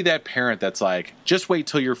don't be that parent that's like, just wait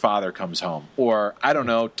till your father comes home, or I don't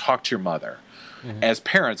know, talk to your mother. As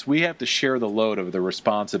parents, we have to share the load of the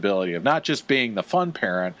responsibility of not just being the fun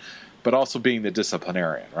parent, but also being the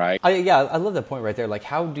disciplinarian, right? I love that point right there. Like,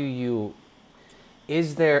 how do you...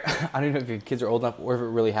 Is there, I don't know if your kids are old enough or if it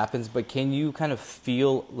really happens, but can you kind of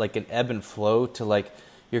feel like an ebb and flow to like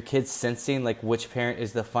your kids sensing like which parent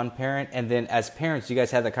is the fun parent? And then as parents, you guys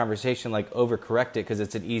have that conversation, like overcorrect it, because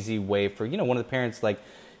it's an easy way for, you know, one of the parents, like,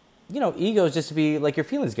 you know, egos just to be like, your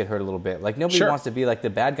feelings get hurt a little bit. Like nobody wants to be like the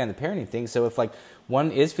bad guy in the parenting thing. So if like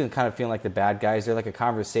one is feeling like the bad guy, is there like a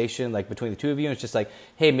conversation like between the two of you? And it's just like,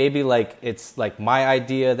 hey, maybe like it's like my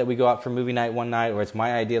idea that we go out for movie night one night, or it's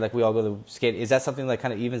my idea like we all go to skate. Is that something that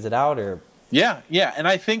kind of evens it out, or? Yeah. And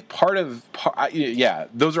I think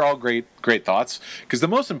those are all great thoughts, because the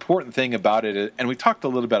most important thing about it, and we talked a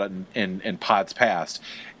little bit in pods past,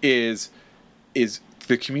 is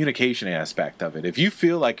the communication aspect of it. If you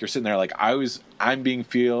feel like you're sitting there like I always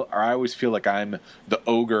feel like I'm the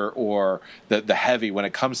ogre or the heavy when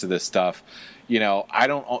it comes to this stuff, you know, I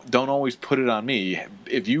don't always put it on me.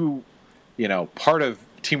 If you know, part of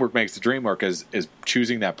teamwork makes the dream work is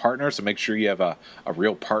choosing that partner. So make sure you have a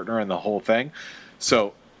real partner in the whole thing.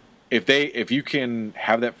 So if you can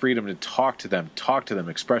have that freedom to talk to them,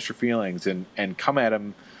 express your feelings, and come at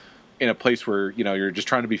them in a place where, you know, you're just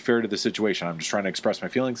trying to be fair to the situation. I'm just trying to express my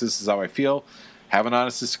feelings. This is how I feel. Have an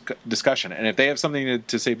honest discussion. And if they have something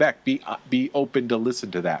to say back, be open to listen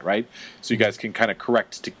to that, right? So you guys can kind of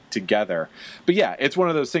correct together. But yeah, it's one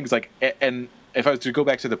of those things like, and if I was to go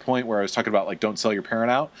back to the point where I was talking about like, don't sell your parent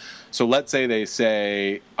out. So let's say they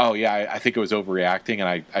say, oh yeah, I think it was overreacting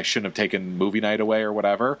and I shouldn't have taken movie night away or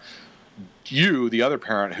whatever. You, the other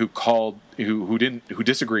parent who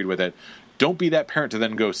disagreed with it, don't be that parent to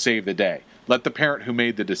then go save the day. Let the parent who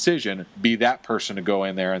made the decision be that person to go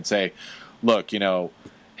in there and say, look, you know,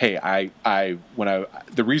 hey,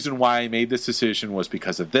 the reason why I made this decision was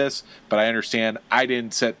because of this, but I understand I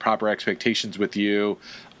didn't set proper expectations with you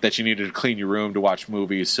that you needed to clean your room to watch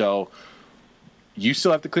movies. So you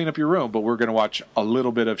still have to clean up your room, but we're going to watch a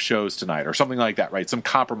little bit of shows tonight or something like that, right? Some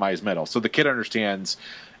compromise middle. So the kid understands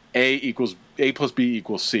A plus B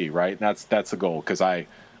equals C, right? And that's the goal, because I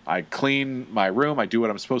clean my room, I do what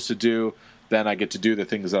I'm supposed to do, then I get to do the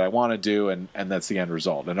things that I want to do, and that's the end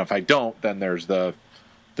result. And if I don't, then there's the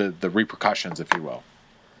repercussions, if you will.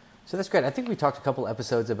 So that's great. I think we talked a couple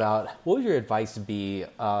episodes about what would your advice be,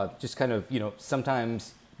 just kind of, you know,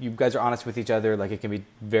 sometimes you guys are honest with each other, like it can be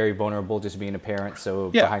very vulnerable just being a parent, so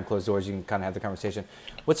behind closed doors you can kind of have the conversation.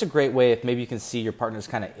 What's a great way if maybe you can see your partner's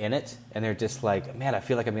kind of in it and they're just like, man, I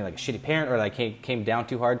feel like I'm being like a shitty parent, or like came down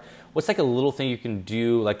too hard. What's like a little thing you can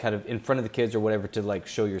do, like kind of in front of the kids or whatever, to like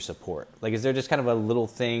show your support? Like, is there just kind of a little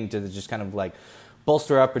thing to just kind of like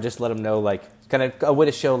bolster up or just let them know, like, kind of a way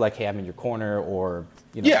to show, like, hey, I'm in your corner, or,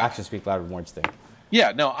 actions speak louder than words thing.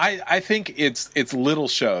 Yeah, no, I think it's little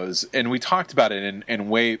shows, and we talked about it in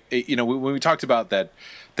way, when we talked about that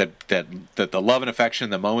the love and affection,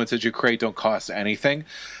 the moments that you create don't cost anything.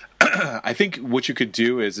 I think what you could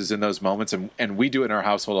do is in those moments, and we do it in our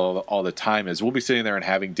household all the time, is we'll be sitting there and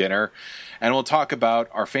having dinner, and we'll talk about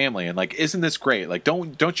our family and like, isn't this great? Like,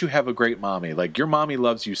 don't you have a great mommy? Like, your mommy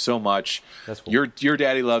loves you so much. That's cool. Your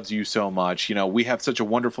daddy loves you so much. We have such a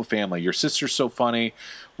wonderful family. Your sister's so funny.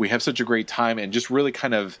 We have such a great time, and just really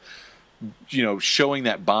kind of, showing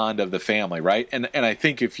that bond of the family, right? And I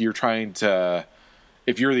think if you're the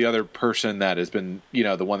other person that has been,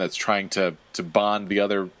 the one that's trying to bond the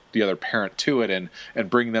other parent to it and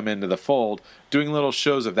bring them into the fold, doing little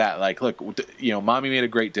shows of that, like, look, mommy made a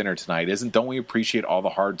great dinner tonight. Don't we appreciate all the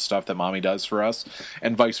hard stuff that mommy does for us,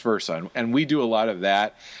 and vice versa? And we do a lot of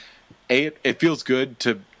that. It feels good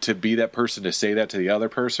to be that person, to say that to the other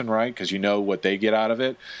person, right? Because you know what they get out of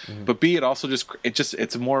it. Mm-hmm. But B, it also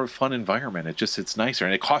it's a more fun environment. It's nicer,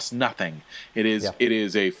 and it costs nothing. It is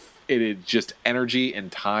just energy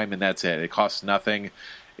and time, and that's it. It costs nothing.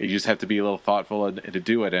 You just have to be a little thoughtful and to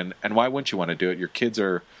do it. And why wouldn't you want to do it? Your kids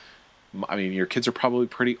are probably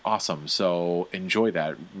pretty awesome. So enjoy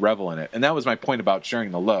that, revel in it. And that was my point about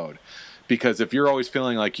sharing the load, because if you're always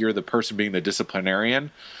feeling like you're the person being the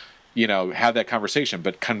disciplinarian, have that conversation.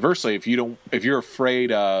 But conversely, if you're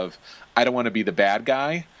afraid of, I don't want to be the bad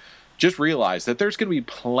guy, just realize that there's going to be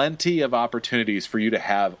plenty of opportunities for you to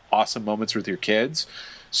have awesome moments with your kids.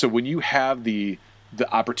 So when you have the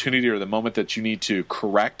opportunity or the moment that you need to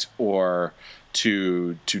correct or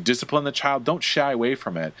to discipline the child, don't shy away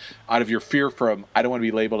from it out of your fear from, I don't want to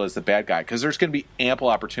be labeled as the bad guy, because there's going to be ample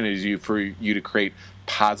opportunities for you to create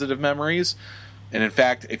positive memories. And in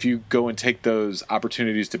fact, if you go and take those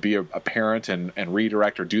opportunities to be a parent and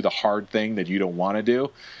redirect or do the hard thing that you don't want to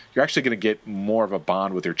do, you're actually going to get more of a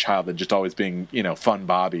bond with your child than just always being, fun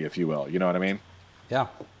Bobby, if you will. You know what I mean? Yeah.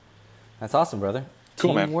 That's awesome, brother.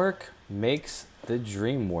 Cool, Teamwork makes the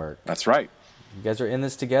dream work. That's right. You guys are in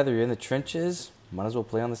this together. You're in the trenches. Might as well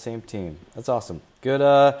play on the same team. That's awesome. Good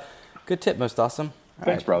tip, most awesome. All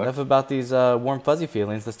Thanks, right, brother. Enough about these warm, fuzzy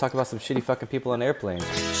feelings. Let's talk about some shitty fucking people on airplanes.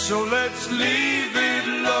 So let's leave it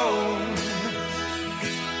alone,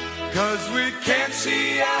 'cause we can't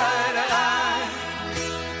see eye to eye.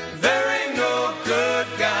 There ain't no good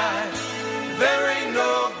guy, there ain't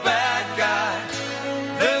no bad guy.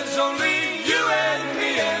 There's only you and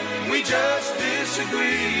me, and we just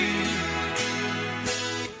disagree.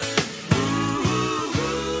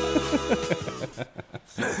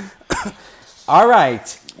 All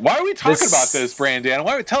right. Why are we talking about this, Brandon?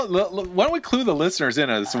 Why don't we clue the listeners in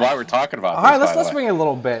as to why we're talking about this? All right, let's bring it a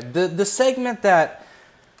little bit. The segment that,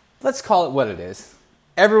 let's call it what it is.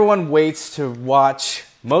 Everyone waits to watch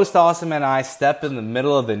Most Awesome and I step in the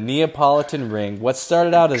middle of the Neapolitan ring. What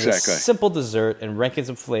started out as a simple dessert and rankings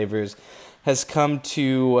of flavors has come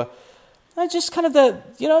to just kind of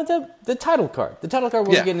the title card. The title card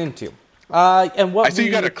we're getting into. And what I see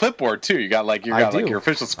you got a clipboard too. You got your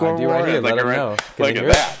official scoreboard. Right here. Look at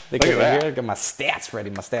that. Look at that. I got my stats ready.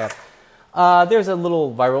 My stats. There's a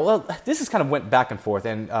little viral. Well, this has kind of went back and forth,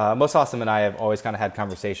 and Most Awesome and I have always kind of had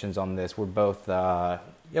conversations on this. We're both,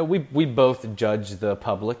 we both judge the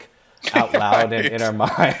public out loud and in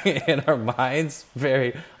our minds,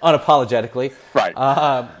 very unapologetically.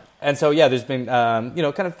 Right. And so, there's been, kind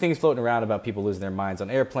of things floating around about people losing their minds on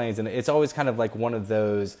airplanes, and it's always kind of like one of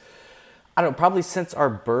those, I don't know, probably since our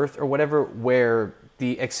birth or whatever, where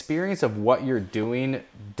the experience of what you're doing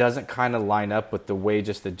doesn't kind of line up with the way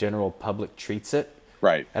just the general public treats it.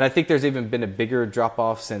 Right. And I think there's even been a bigger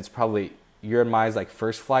drop-off since probably your and my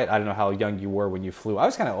first flight. I don't know how young you were when you flew. I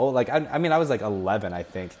was kind of old. I was 11, I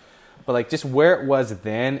think. But just where it was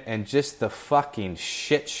then and just the fucking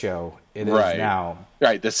shit show it is now.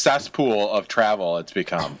 Right, the cesspool of travel it's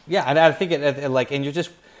become. Yeah, and I think and you're just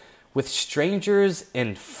with strangers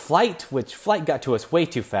in flight, which flight got to us way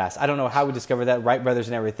too fast. I don't know how we discovered that, Wright brothers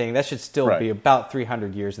and everything. That should still be about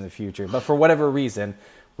 300 years in the future. But for whatever reason,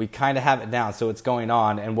 we kind of have it down, so it's going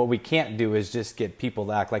on. And what we can't do is just get people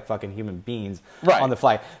to act like fucking human beings on the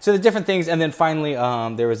flight. So the different things. And then finally,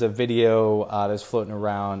 there was a video that was floating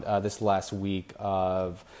around this last week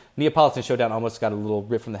of Neapolitan Showdown. Almost got a little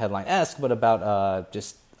rip from the headline-esque, but about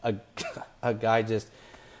just a guy just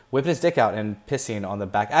whipping his dick out and pissing on the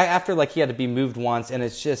back after he had to be moved once, and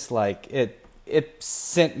it's just it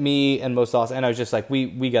sent me and Most Awesome, and I was just like,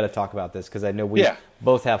 we got to talk about this because I know we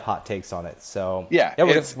both have hot takes on it. So we're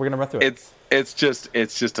gonna run through it. It's just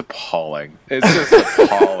appalling. It's just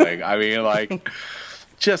appalling. I mean,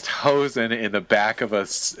 just hosing in the back of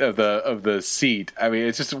the seat. I mean,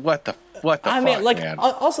 it's just what the fuck, man?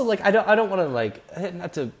 Also, like, I don't want to, like,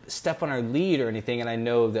 not to step on our lead or anything, and I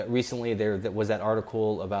know that recently there was that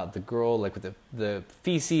article about the girl, like, with the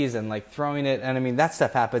feces and, like, throwing it, and I mean, that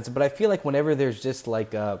stuff happens, but I feel like whenever there's just,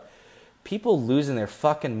 like, people losing their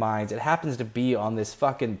fucking minds, it happens to be on this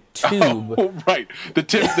fucking tube. Oh, right. The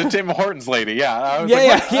Tim Hortons lady, yeah. I was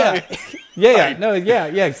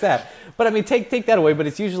It's that. But I mean, take that away. But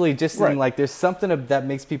it's usually just in, like, there's something that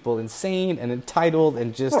makes people insane and entitled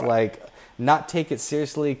and just like not take it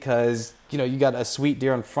seriously because you got a sweet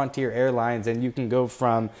deal on Frontier Airlines and you can go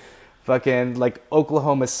from fucking like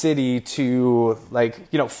Oklahoma City to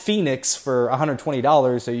like Phoenix for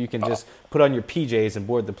 $120, so you can just put on your PJs and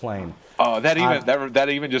board the plane. Oh, that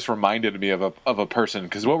even just reminded me of a person,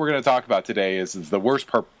 because what we're going to talk about today is the worst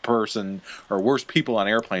person or worst people on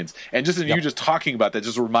airplanes, and you just talking about that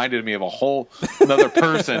just reminded me of a whole another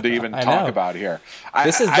person to even talk about here.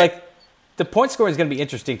 The point scoring is going to be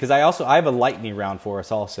interesting because I have a lightning round for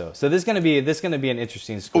us also. So this is going to be an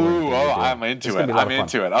interesting score. Ooh, I'm into it. I'm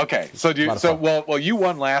into it. Okay, well, you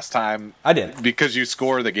won last time. I did because you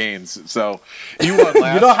score the games. So you won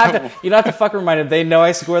last. You don't have to fucking remind them. They know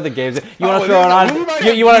I score the games. You want to throw it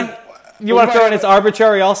on? You want to throw in it's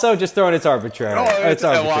arbitrary also? Just throw in it's arbitrary. It's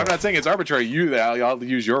arbitrary. Well, I'm not saying it's arbitrary. I'll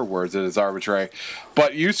use your words that it's arbitrary.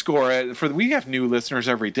 But you score it. We have new listeners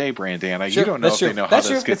every day, Brandana. Sure, you don't know if they know how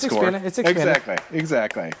this gets scored. It's expanded.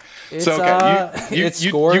 Exactly. It's, so, okay.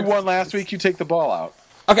 You won last week. You take the ball out.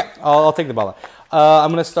 Okay, I'll take the ball out.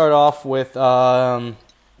 I'm going to start off with...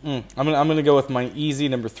 I'm gonna go with my easy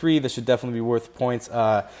number 3. This should definitely be worth points.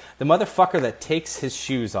 The motherfucker that takes his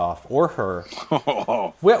shoes off, or her.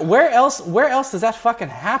 Where else does that fucking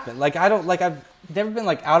happen? Like I've never been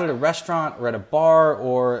like out at a restaurant or at a bar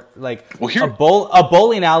or like a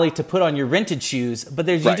bowling alley to put on your rented shoes, but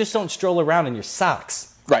you just don't stroll around in your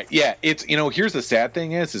socks. Right. Yeah. It's here's the sad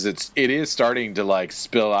thing is it is starting to like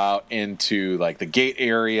spill out into like the gate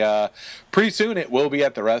area. Pretty soon it will be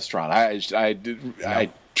at the restaurant. I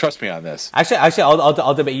trust me on this. Actually,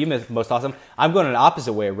 I'll debate you, most awesome. I'm going an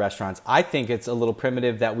opposite way of restaurants. I think it's a little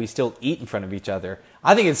primitive that we still eat in front of each other.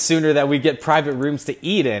 I think it's sooner that we get private rooms to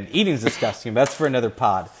eat in. Eating's disgusting. That's for another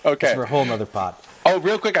pod. Okay. That's for a whole nother pod. Oh,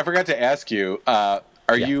 real quick, I forgot to ask you.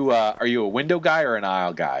 Are you a window guy or an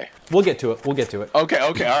aisle guy? We'll get to it. Okay.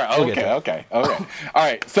 All right. Okay. All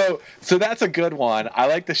right. So that's a good one. I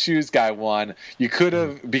like the shoes guy one. You could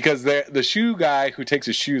have because the shoe guy who takes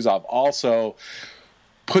his shoes off also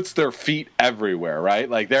puts their feet everywhere, right?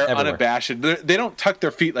 Like they're unabashed. They don't tuck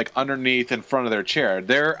their feet like underneath in front of their chair.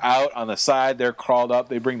 They're out on the side. They're crawled up.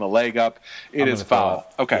 They bring the leg up. It is foul.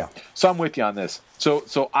 Okay. Yeah. So I'm with you on this.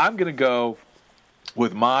 So I'm going to go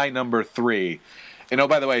with my number 3. And oh,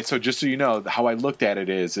 by the way, so just so you know, how I looked at it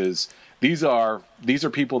is these are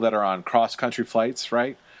people that are on cross-country flights,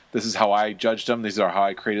 right? This is how I judged them. These are how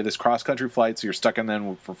I created this cross-country flight. So you're stuck in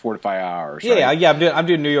them for 4 to 5 hours. Right? Yeah. I'm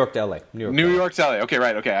doing New York to LA. New York to LA. Okay,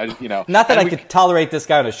 right. Okay, Not that I could tolerate this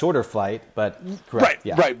guy on a shorter flight, but correct.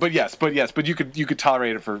 Right. But you could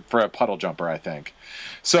tolerate it for a puddle jumper, I think.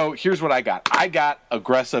 So here's what I got. I got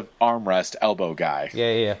aggressive armrest elbow guy.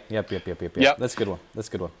 Yeah. Yep. That's a good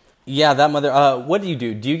one. Yeah, that mother. What do you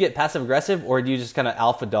do? Do you get passive aggressive, or do you just kind of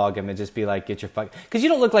alpha dog him and just be like, "Get your fuck"? Because you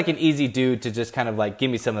don't look like an easy dude to just kind of like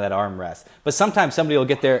give me some of that armrest. But sometimes somebody will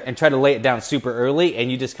get there and try to lay it down super early,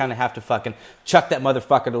 and you just kind of have to fucking chuck that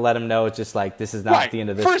motherfucker to let him know it's just like this is not the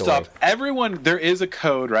end of this First story. Off, everyone there is a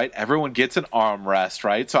code, right? Everyone gets an armrest,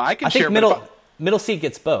 right? So I think middle seat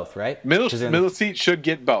gets both, right? Middle seat should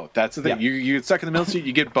get both. That's the thing. Yeah. You get stuck in the middle seat,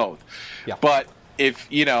 you get both. Yeah. But if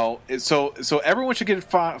so everyone should get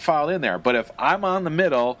filed in there. But if I'm on the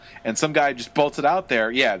middle and some guy just bolts it out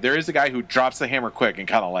there, there is a guy who drops the hammer quick and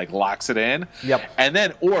kind of like locks it in. Yep. And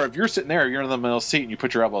then, or if you're sitting there, you're in the middle seat and you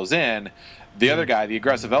put your elbows in, the other guy, the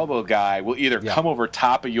aggressive elbow guy, will either come over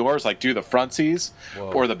top of yours, like do the frontsies,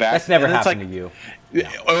 or the back. That's never happened to you. Yeah.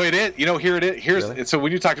 Oh, it is. Here it is. Here's really? So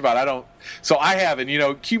when you talked about, so I have, and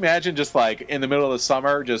can you imagine just like in the middle of the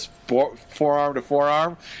summer, just forearm to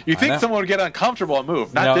forearm? You think someone would get uncomfortable and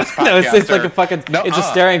move? Not this podcast. No, it's like a fucking. It's a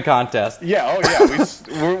staring contest. Yeah. Oh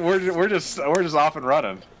yeah. we're just off and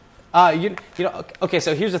running. Okay,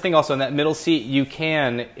 so here's the thing also, in that middle seat, you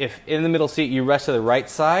can, if in the middle seat you rest to the right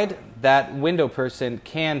side, that window person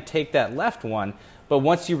can take that left one, But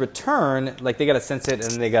once you return, like they gotta sense it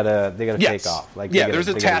and they gotta take off. Like there's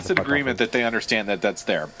a tacit agreement that they understand that that's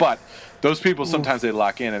there. But those people sometimes they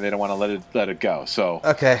lock in and they don't want to let it go. So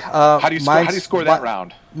okay, how do you score that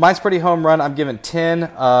round? Mine's pretty home run. I'm giving 10.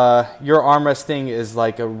 Your arm wrestling is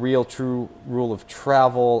like a real true rule of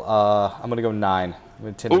travel. I'm gonna go 9. I'm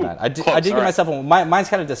gonna 10 to 9. I did give myself one. Mine's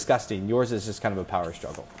kind of disgusting. Yours is just kind of a power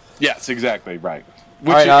struggle. Yes, exactly right.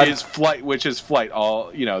 Which is flight.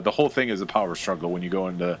 All the whole thing is a power struggle when you go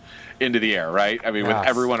into the air, right? I mean, with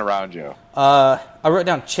everyone around you. I wrote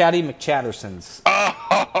down Chatty McChattersons.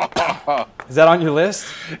 Is that on your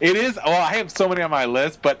list? It is. Well, I have so many on my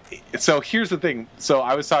list, but so here's the thing. So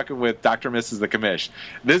I was talking with Dr. and Mrs. the Commish.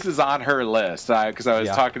 This is on her list because I was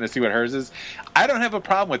talking to see what hers is. I don't have a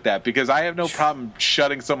problem with that because I have no problem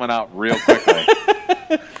shutting someone out real quickly.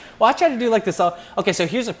 Well, I try to do like this. Okay, so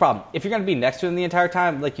here's the problem. If you're going to be next to him the entire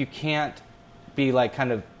time, like you can't be like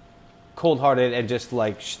kind of cold-hearted and just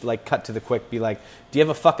like cut to the quick. Be like, do you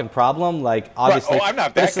have a fucking problem? Like obviously, I'm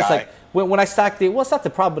not that guy. Like, when I stack it's not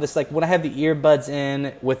the problem, but it's like when I have the earbuds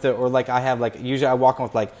in with or like I have like usually I walk on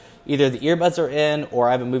with like either the earbuds are in or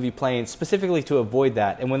I have a movie playing specifically to avoid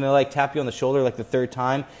that. And when they like tap you on the shoulder like the third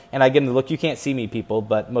time, and I give them the look, you can't see me, people,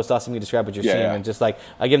 but most awesome you describe what you're seeing, and just like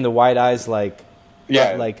I give them the wide eyes like.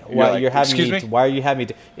 Yeah, like why you're having excuse me? me? Why are you having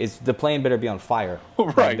me? Is the plane better be on fire?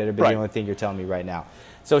 Right, better be right. the only thing you're telling me right now.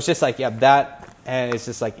 So it's just like that, and it's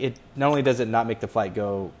just like it. Not only does it not make the flight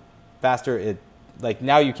go faster, it like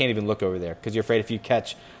now you can't even look over there because you're afraid if you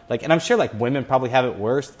catch like. And I'm sure like women probably have it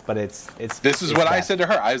worse, but it's. This is what I said to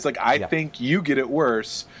her. I was like, I think you get it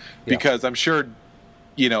worse because I'm sure.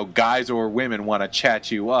 Guys or women want to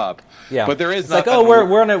chat you up. Yeah. But there is like, oh,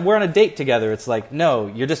 we're on a date together. It's like, no,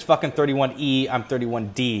 you're just fucking 31E. I'm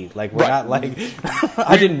 31D. Like we're not like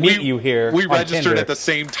I didn't meet you here. We registered Tinder. at the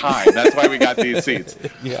same time. That's why we got these seats.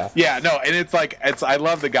 Yeah. Yeah. No, and it's like I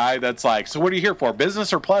love the guy that's like, so what are you here for?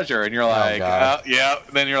 Business or pleasure? And you're like, yeah.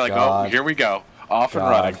 And then you're like, oh, here we go, off and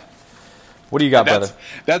running. What do you got, brother?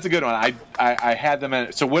 That's a good one. I had them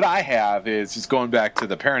in. So what I have is just going back to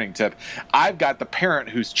the parenting tip. I've got the parent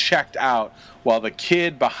who's checked out while the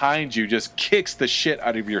kid behind you just kicks the shit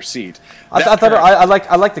out of your seat. I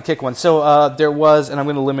like the kick one. So there was, and I'm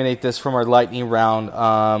going to eliminate this from our lightning round.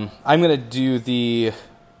 I'm going to do the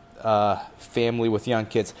family with young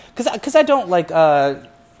kids because I don't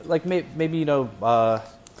like maybe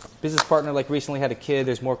business partner like recently had a kid.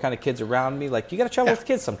 There's more kind of kids around me. Like you got to travel with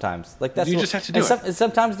kids sometimes. Like that's you just have to do it. And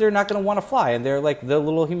sometimes they're not going to want to fly, and they're like the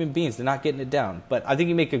little human beings. They're not getting it down. But I think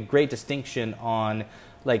you make a great distinction on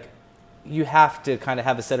like you have to kind of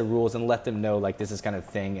have a set of rules and let them know like this is kind of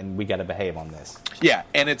thing, and we got to behave on this. Yeah,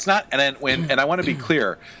 and it's not. And then and I want to be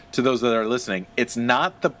clear to those that are listening. It's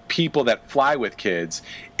not the people that fly with kids.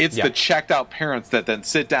 It's the checked out parents that then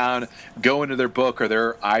sit down, go into their book or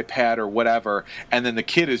their iPad or whatever, and then the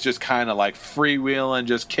kid is just kind of like freewheeling,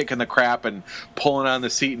 just kicking the crap and pulling on the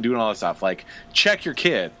seat and doing all this stuff. Like check your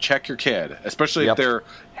kid, especially if they're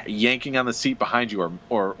yanking on the seat behind you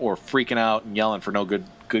or freaking out and yelling for no good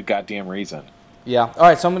goddamn reason. Yeah. All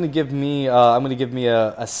right. So I'm going to give me a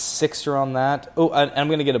 6er on that. Oh, and I'm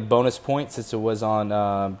going to get a bonus point since it was on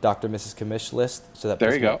Dr. and Mrs. Commish list. So that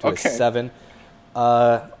puts me up to a 7.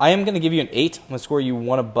 I am going to give you an 8. I'm going to score you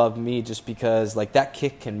 1 above me just because like that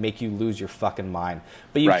kick can make you lose your fucking mind.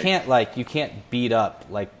 But you can't beat up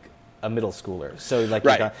like a middle schooler. So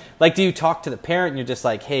like do you talk to the parent and you're just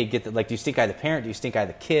like, hey, do you stink eye the parent? Do you stink eye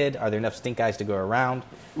the kid? Are there enough stink eyes to go around?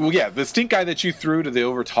 Well, yeah, the stink eye that you threw to the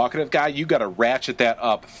over talkative guy, you got to ratchet that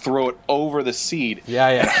up, throw it over the seat,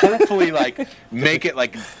 and hopefully like make it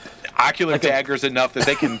like ocular daggers enough that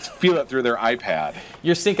they can feel it through their iPad.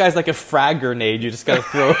 Your stink eye's like a frag grenade. You just got to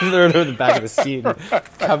throw it over the back of the seat and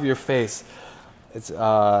cover your face. It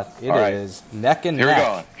is neck and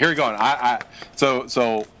neck. Here we go.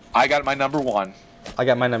 So I got my number 1. I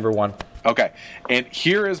got my number 1. Okay, and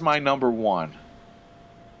here is my number 1.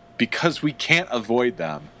 Because we can't avoid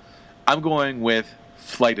them, I'm going with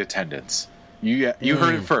flight attendants. You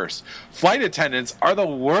heard it first. Flight attendants are the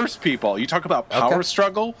worst people. You talk about power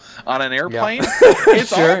struggle on an airplane.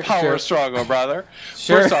 It's all power struggle, brother.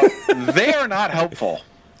 Sure. First off, they are not helpful.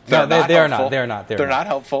 They're not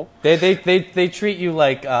helpful. They treat you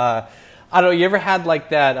like I don't know. You ever had like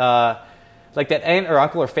that aunt or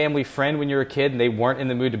uncle or family friend when you were a kid and they weren't in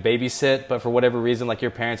the mood to babysit, but for whatever reason, like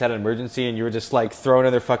your parents had an emergency and you were just like thrown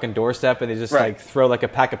on their fucking doorstep and they just like throw like a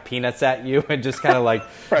pack of peanuts at you and just kind of like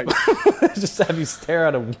just have you stare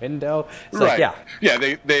out a window. It's like,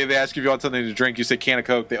 they ask you if you want something to drink. You say can of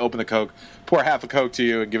Coke. They open the Coke, pour half a Coke to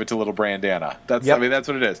you, and give it to little Brandana. That's what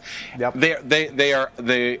it is. Yep.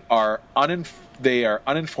 they are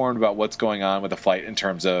uninformed about what's going on with the flight in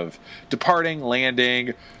terms of departing,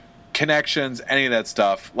 landing, connections, any of that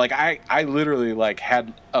stuff. Like I literally like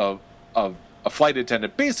had a flight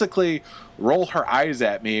attendant basically roll her eyes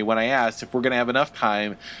at me when I asked if we're going to have enough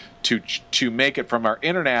time to make it from our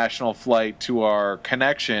international flight to our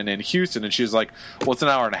connection in Houston. And she was like, well, it's an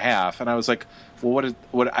hour and a half. And I was like, well,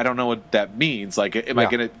 what I don't know what that means. Like, am I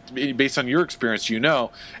going to, based on your experience,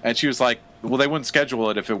 And she was like, well, they wouldn't schedule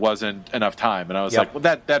it if it wasn't enough time. And I was like,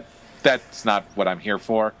 well, that's not what I'm here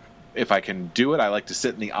for. If I can do it, I like to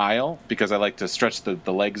sit in the aisle because I like to stretch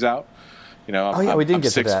the legs out. We didn't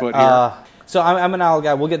get to that. 6 foot here. So I'm an aisle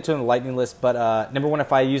guy. We'll get to it in the lightning list. But number one,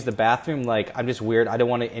 if I use the bathroom, like, I'm just weird. I don't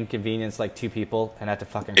want to inconvenience like two people and have to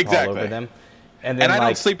fucking crawl over them. And then, I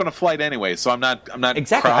don't sleep on a flight anyway, so I'm not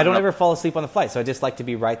exactly. I don't up. ever fall asleep on the flight, so I just like to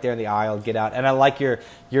be right there in the aisle, get out. And I like your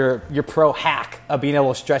pro hack of being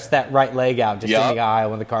able to stretch that right leg out just in the aisle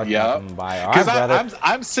when the car's coming by.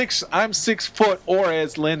 Because I'm 6 foot, or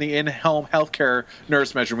as Lynn, the in-home healthcare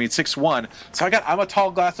nurse, measured me 6'1". So I'm a tall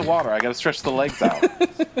glass of water. I got to stretch the legs out.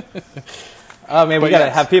 Oh man, we gotta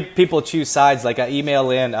have people choose sides. Like I email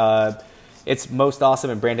in. It's most awesome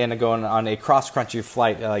and Brandana going on a cross-country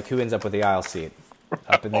flight, like who ends up with the aisle seat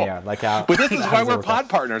up in the air. Like how, but this is why we're pod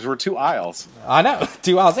partners. We're 2 aisles. I know,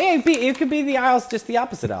 2 aisles. Hey, it could be the aisles, just the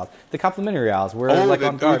opposite aisles, the complimentary aisles. We're on guard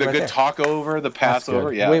the right good there. talk over, the pass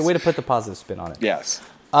over. Yeah, way to put the positive spin on it. Yes.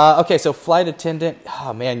 Okay, so flight attendant.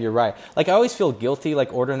 Oh man, you're right. Like I always feel guilty,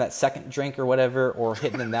 like ordering that second drink or whatever, or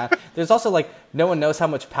hitting in that. There's also like no one knows how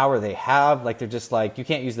much power they have. Like they're just like, you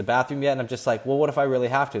can't use the bathroom yet, and I'm just like, well, what if I really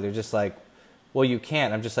have to? They're just like, well, you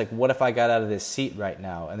can't. I'm just like, what if I got out of this seat right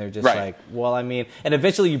now? And they're just like, well, I mean, and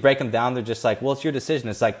eventually you break them down. They're just like, well, it's your decision.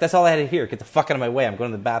 It's like, that's all I had to hear. Get the fuck out of my way. I'm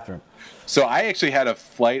going to the bathroom. So I actually had a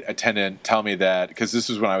flight attendant tell me that, because this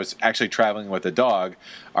was when I was actually traveling with a dog.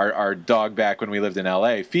 Our dog back when we lived in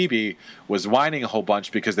L.A., Phoebe, was whining a whole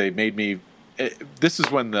bunch because they made me. This is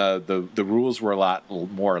when the rules were a lot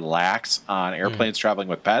more lax on airplanes traveling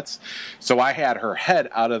with pets. So I had her head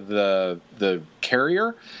out of the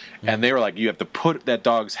carrier, and they were like, you have to put that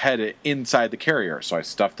dog's head inside the carrier. So I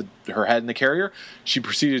stuffed her head in the carrier. She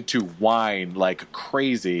proceeded to whine like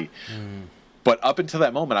crazy. But up until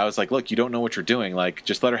that moment, I was like, look, you don't know what you're doing. Like,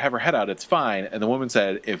 just let her have her head out. It's fine. And the woman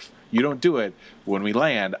said, if you don't do it, when we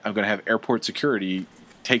land, I'm going to have airport security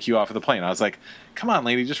take you off of the plane. I was like, come on,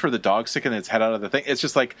 lady, just for the dog sticking its head out of the thing. It's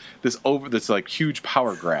just like this like huge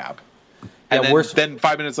power grab. And then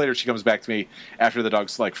 5 minutes later, she comes back to me after the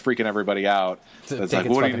dog's like freaking everybody out. Take its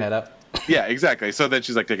fucking head up. Yeah, exactly. So then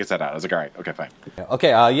she's like, take its head out. I was like, all right, okay, fine. Okay,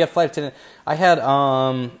 you have flight attendant. I had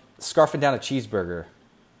scarfing down a cheeseburger.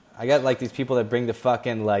 I got like these people that bring the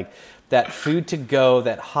fucking like that food to go,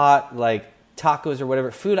 that hot like tacos or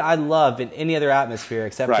whatever food I love in any other atmosphere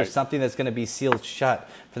except for something that's going to be sealed shut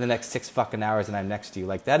for the next 6 fucking hours and I'm next to you.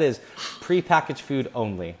 Like that is pre-packaged food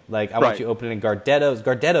only. Like I want you opening Gardettos.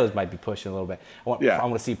 Gardettos might be pushing a little bit. I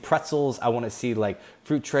want to see pretzels. I want to see like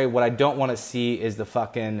fruit tray. What I don't want to see is the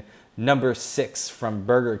fucking number 6 from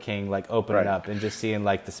Burger King like opening up and just seeing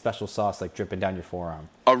like the special sauce like dripping down your forearm.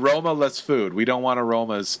 Aroma-less food. We don't want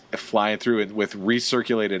aromas flying through it with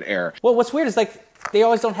recirculated air. Well, what's weird is like they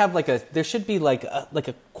always don't have like there should be like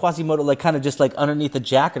a Quasimodo like kind of just like underneath a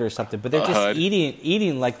jacket or something, but they're just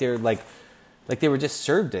eating like they're like they were just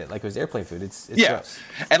served it like it was airplane food. It's gross.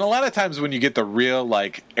 And a lot of times when you get the real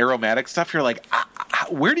like aromatic stuff, you're like,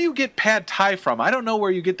 where do you get pad thai from? I don't know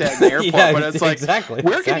where you get that in the airport, but it's like,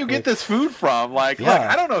 where can you get this food from? Like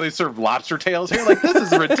I don't know. They serve lobster tails here. Like this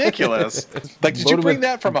is ridiculous. Like, did you bring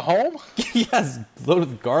that from a home? Yes, loaded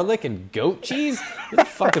with garlic and goat cheese. You're the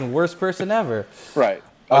fucking worst person ever. Right.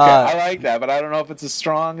 Okay, I like that, but I don't know if it's as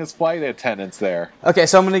strong as flight attendants there. Okay,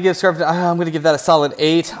 so I'm going to give that a solid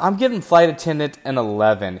 8. I'm giving flight attendant an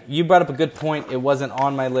 11. You brought up a good point. It wasn't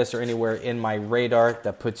on my list or anywhere in my radar.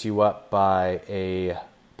 That puts you up by a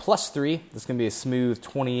 +3. This is going to be a smooth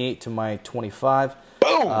 28 to my 25.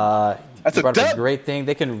 Boom! That's a dub. A great thing.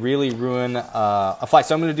 They can really ruin a flight.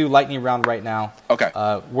 So I'm going to do lightning round right now. Okay.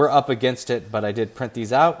 We're up against it, but I did print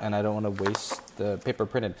these out, and I don't want to waste the paper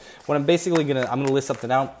printed. What I'm basically I'm going to list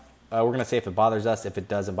something out. We're going to say if it bothers us, if it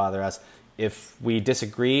doesn't bother us. If we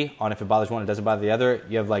disagree on if it bothers one, it doesn't bother the other,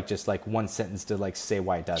 you have like just like one sentence to like say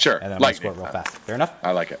why it does. Sure. And then I'm going to score it real fast. Fair enough?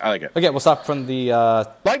 I like it. Okay, we'll stop from the...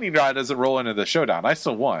 lightning round doesn't roll into the showdown. I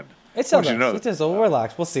still won. It still does. It does. So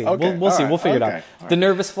relax. We'll see. Okay. We'll see. Right. We'll figure it out. The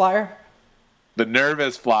nervous flyer? The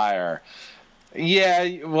nervous flyer.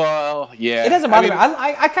 Yeah, well, yeah. It doesn't bother me. I mean,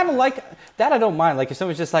 I kind of like that. I don't mind. Like if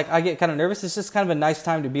someone's just like, I get kind of nervous. It's just kind of a nice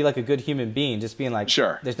time to be like a good human being. Just being like,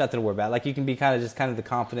 Sure. there's nothing to worry about. Like you can be kind of the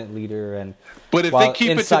confident leader. And But if while they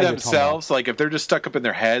keep it to inside you're themselves, like if they're just stuck up in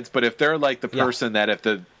their heads, but if they're like the Yeah. person that if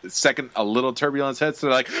the second a little turbulence hits, they're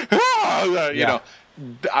like, ah, you Yeah.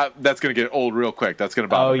 know, that's going to get old real quick. That's going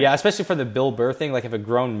to Oh bother me. yeah, especially for the Bill Burr thing. Like if a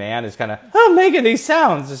grown man is kind of making these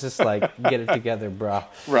sounds, it's just like get it together, bro.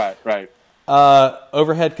 Right.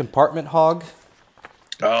 Overhead compartment hog.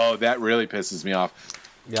 Oh, that really pisses me off.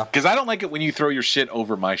 Yeah. Because I don't like it when you throw your shit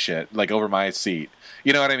over my shit, like over my seat.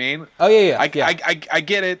 You know what I mean? Oh yeah. I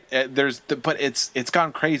get it. But it's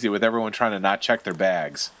gone crazy with everyone trying to not check their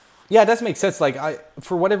bags. Yeah, it does make sense. Like,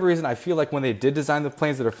 for whatever reason, I feel like when they did design the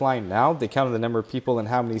planes that are flying now, they counted the number of people and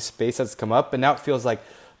how many space sets come up, and now it feels like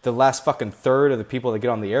the last fucking third of the people that get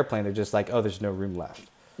on the airplane, they're just like, oh, there's no room left.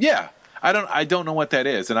 Yeah, I don't know what that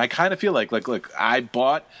is, and I kind of feel like look, I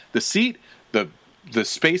bought the seat, the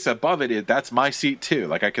space above it, that's my seat too.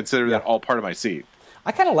 Like I consider that all part of my seat.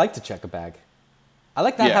 I kind of like to check a bag. I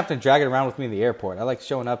like not Yeah. having to drag it around with me in the airport. I like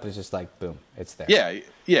showing up and it's just like, boom, it's there.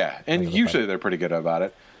 Yeah, and usually they're pretty good about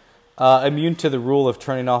it. Immune to the rule of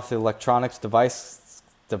turning off the electronics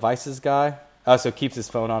devices guy. So keeps his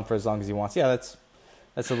phone on for as long as he wants. Yeah,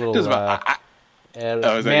 that's a little Is that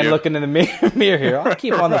man you? looking in the mirror here. I'll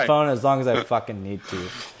keep on the Right. phone as long as I fucking need to.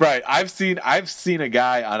 Right. I've seen a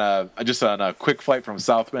guy on a quick flight from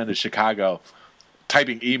South Bend to Chicago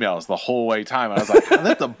typing emails the whole way time. And I was like,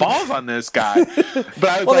 that's the balls on this guy. But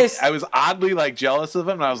I was I was oddly like jealous of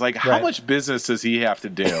him. And I was like, how Right. much business does he have to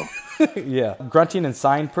do? Yeah. Grunting and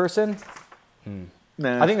sign person.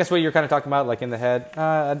 Nah. I think that's what you're kind of talking about, like in the head.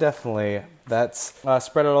 Definitely. That's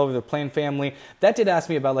spread out over the plane family. That did ask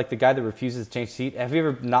me about like the guy that refuses to change seat. Have you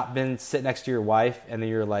ever not been sit next to your wife and then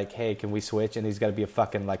you're like, hey, can we switch? And he's got to be a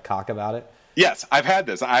fucking like cock about it. Yes, I've had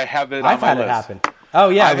this. I have it. I've on my had list. it happen. Oh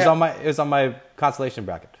yeah, I've it had- was on my consolation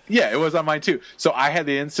bracket. Yeah, it was on mine too. So I had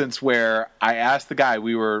the instance where I asked the guy.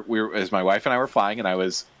 We were as my wife and I were flying,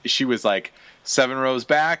 and she was like 7 rows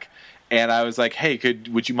back, and I was like, hey,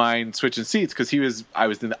 would you mind switching seats? Because I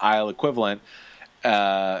was in the aisle equivalent,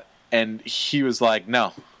 and he was like,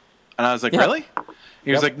 no, and I was like, Yeah. really?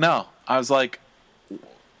 He was Yep. like, no. I was like,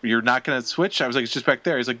 you're not going to switch? I was like, it's just back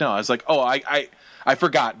there. He's like, no. I was like, oh, I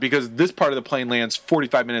forgot because this part of the plane lands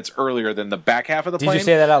 45 minutes earlier than the back half of the Did plane. you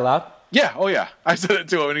say that out loud? Yeah, oh yeah. I said it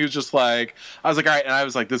to him, and he was just like, I was like, all right, and I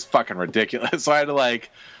was like, this is fucking ridiculous. So I had to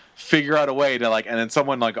like figure out a way to like, and then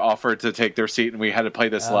someone like offered to take their seat, and we had to play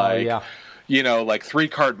this yeah. like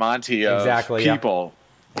 3-card Monte of Exactly, yeah. people.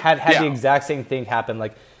 Had Yeah. the exact same thing happen.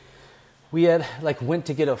 Like we had like went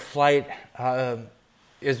to get a flight.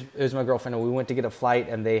 It was my girlfriend, and we went to get a flight,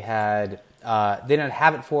 and they didn't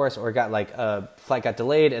have it for us, or got like a flight got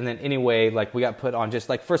delayed, and then anyway, like we got put on just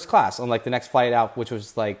like first class on like the next flight out, which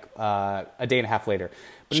was like a day and a half later.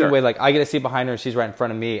 But Sure. anyway, like I get a seat behind her, and she's right in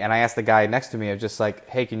front of me, and I asked the guy next to me, I was just like,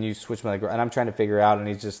 hey, can you switch my girl? And I'm trying to figure out, and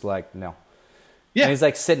he's just like, no. Yeah, And he's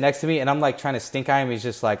like sitting next to me, and I'm like trying to stink eye him. He's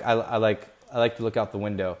just like, I like to look out the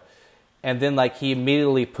window. And then like he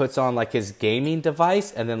immediately puts on like his gaming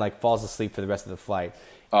device and then like falls asleep for the rest of the flight.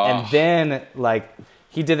 Oh. And then like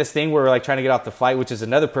he did this thing where we're like trying to get off the flight, which is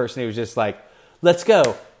another person who was just like, let's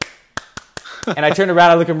go. And I turned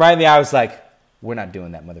around, I looked him right in the eye, I was like, we're not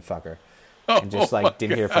doing that, motherfucker. And just like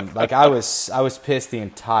didn't hear from like I was pissed the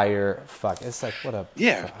entire fuck. It's like what a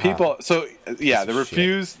yeah. People. So yeah, the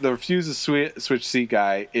refuse to switch seat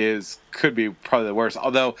guy could be probably the worst.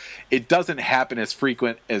 Although it doesn't happen as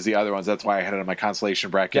frequent as the other ones. That's why I had it on my consolation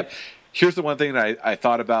bracket. Yep. Here's the one thing that I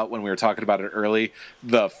thought about when we were talking about it early: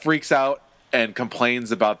 the freaks out and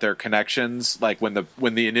complains about their connections, like when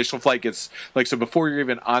the initial flight gets like, so before you're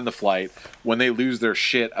even on the flight, when they lose their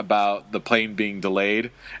shit about the plane being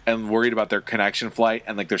delayed and worried about their connection flight,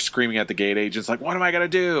 and like they're screaming at the gate agents like, what am I gonna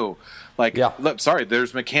do? Like, Yeah. look, sorry,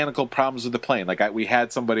 there's mechanical problems with the plane. Like we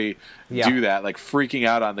had somebody Yeah. do that, like freaking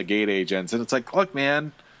out on the gate agents, and it's like, look,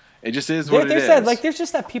 man, it just is what it there's is. that, like there's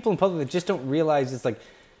just that people in public that just don't realize it's like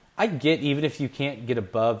I get even if you can't get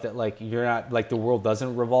above that, like you're not like the world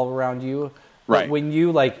doesn't revolve around you. Right. But when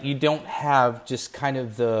you like you don't have just kind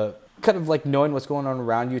of like knowing what's going on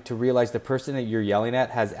around you to realize the person that you're yelling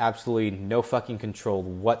at has absolutely no fucking control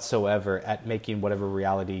whatsoever at making whatever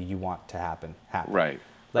reality you want to happen. Right.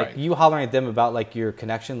 Like right. you hollering at them about like your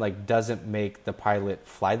connection like doesn't make the pilot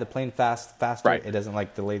fly the plane faster. Right. It doesn't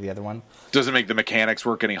like delay the other one. Doesn't make the mechanics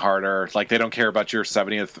work any harder. Like they don't care about your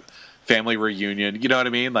 70th family reunion. You know what I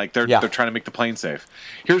mean? Like they're trying to make the plane safe.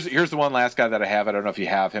 Here's the one last guy that I have. I don't know if you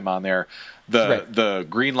have him on there. The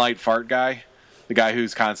green light fart guy. the guy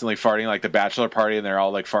who's constantly farting, like the bachelor party, and they're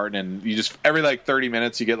all like farting, and you just every like 30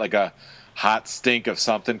 minutes you get like a hot stink of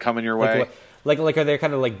something coming your way. Like are they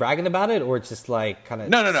kind of like bragging about it, or it's just like kind of?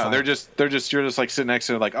 No. They're just you're just like sitting next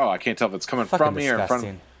to it, like, oh, I can't tell if it's coming from me or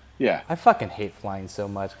from. Yeah. I fucking hate flying so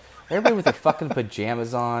much. Everybody with their fucking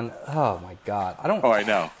pajamas on. Oh my god, I don't. Oh, I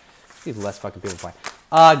know. Need less fucking people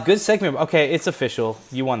flying. Good segment. Okay, it's official.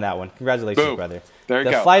 You won that one. Congratulations, Boom. brother. There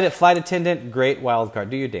you go. Flight attendant, great wild card.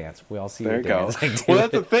 Do your dance. We all see there your dance. There you go. Well,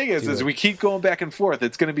 that's the thing is we keep going back and forth.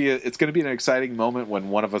 It's gonna be an exciting moment when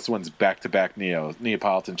one of us wins back-to-back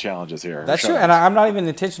Neapolitan challenges here. That's true, and I'm not even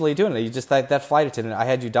intentionally doing it. You just that flight attendant. I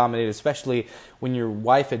had you dominated, especially when your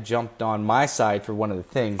wife had jumped on my side for one of the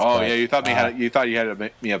things. Oh but, yeah, you thought you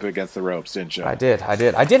had me up against the ropes, didn't you? I did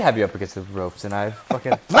have you up against the ropes, and I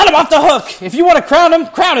fucking let him off the hook. If you want to crown him,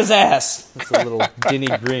 crown his ass. That's a little Denny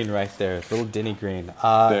Green right there. Little Denny Green.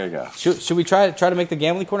 There you go. Should we try to make the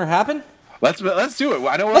gambling corner happen? Let's do it.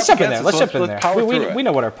 I know let's jump in there. Let's jump in there. We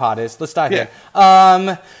know what our pot is. Let's dive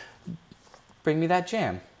in. Bring me that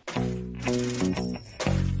jam.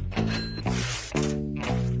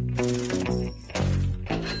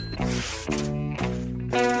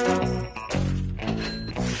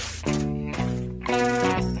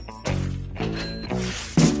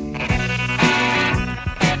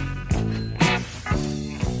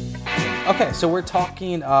 Okay, so we're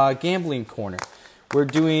talking gambling corner. We're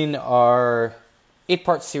doing our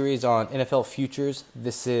 8-part series on NFL futures.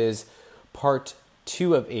 This is part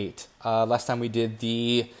 2 of 8. Last time we did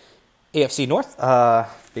the AFC North.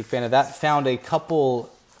 Big fan of that. Found a couple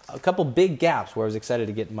big gaps where I was excited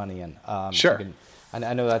to get money in. Sure.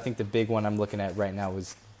 I think the big one I'm looking at right now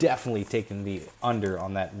is definitely taking the under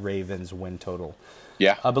on that Ravens win total.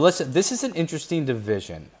 Yeah. But this is an interesting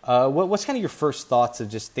division. What's kind of your first thoughts of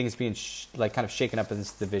just things being kind of shaken up in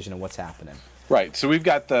this division and what's happening? Right. So we've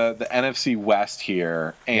got the NFC West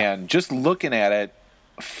here, and just looking at it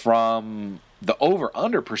from the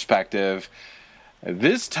over-under perspective,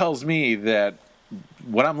 this tells me that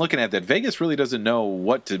what I'm looking at, that Vegas really doesn't know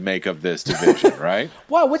what to make of this division, right?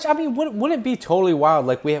 Well, wouldn't it be totally wild?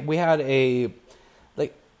 Like we had a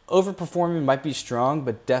overperforming might be strong,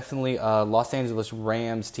 but definitely a Los Angeles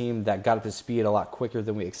Rams team that got up to speed a lot quicker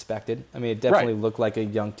than we expected. I mean, it definitely looked like a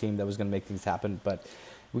young team that was going to make things happen. But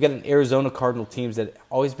we got an Arizona Cardinal teams that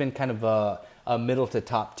always been kind of a middle to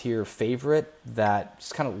top tier favorite that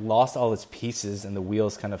just kind of lost all its pieces and the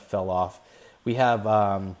wheels kind of fell off. We have,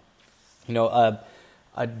 a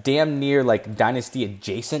damn near like dynasty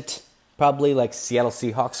adjacent, probably like Seattle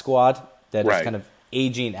Seahawks squad that is kind of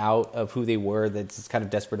aging out of who they were, that's kind of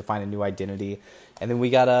desperate to find a new identity. And then we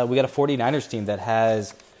got a 49ers team that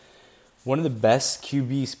has one of the best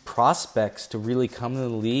QB prospects to really come to the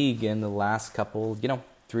league in the last couple,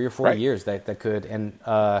 3 or 4 years that could. And,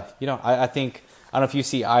 I think, I don't know if you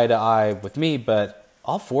see eye to eye with me, but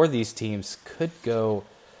all 4 of these teams could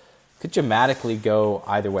dramatically go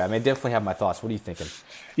either way. I mean, I definitely have my thoughts. What are you thinking?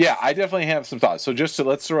 Yeah, I definitely have some thoughts. So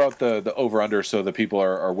let's throw out the over-under so the people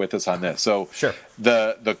are with us on this. So sure.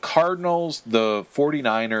 The Cardinals, the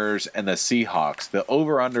 49ers, and the Seahawks, the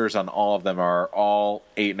over-unders on all of them are all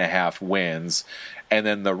 8.5 wins. And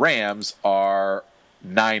then the Rams are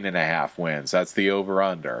 9.5 wins. That's the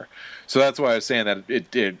over-under. So that's why I was saying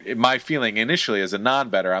that my feeling initially as a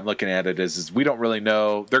non-bettor, I'm looking at it is we don't really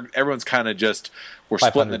know. Everyone's kind of just, we're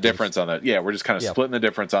splitting the difference on that. Yeah, we're just kind of splitting the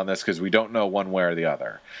difference on this because we don't know one way or the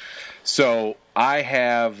other. So I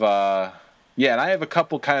have, and I have a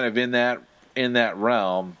couple kind of in that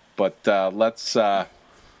realm. But let's. Where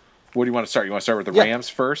do you want to start? You want to start with the Rams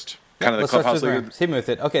first? Kind of the clubhouse league. Hit me with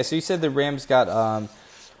it. Okay, so you said the Rams got.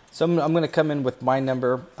 So I'm going to come in with my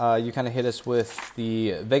number. You kind of hit us with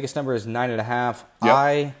the Vegas number is 9.5. Yep.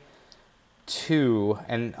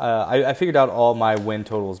 I figured out all my win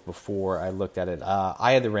totals before I looked at it.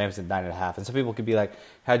 I had the Rams at 9.5, and some people could be like,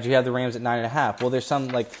 "How'd you have the Rams at 9.5?" Well, there's some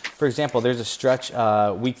for example, there's a stretch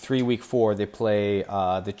week 3, week 4. They play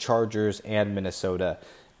the Chargers and Minnesota.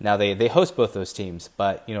 Now they host both those teams,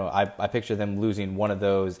 but I picture them losing one of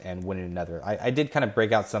those and winning another. I did kind of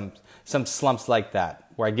break out some slumps like that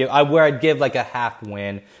where I'd give like a half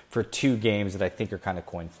win for 2 games that I think are kind of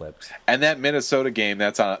coin flips. And that Minnesota game,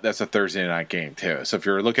 that's a Thursday night game too. So if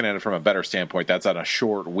you're looking at it from a better standpoint, that's on a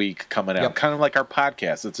short week coming out, kind of like our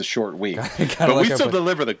podcast. It's a short week, but we still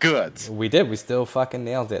deliver the goods. We did. We still fucking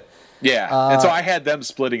nailed it. Yeah, and so I had them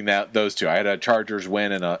splitting those two. I had a Chargers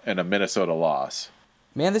win and a Minnesota loss.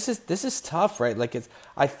 Man, this is tough, right?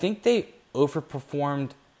 I think they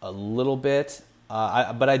overperformed a little bit,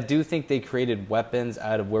 but I do think they created weapons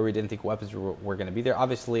out of where we didn't think weapons were going to be there.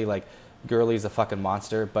 Obviously, Gurley's a fucking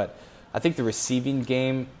monster, but I think the receiving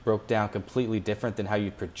game broke down completely different than how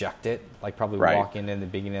you project it, like probably Right. walking in the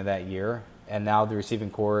beginning of that year. And now the receiving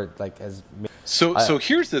core, like, as So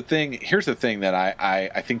here's the thing. Here's the thing that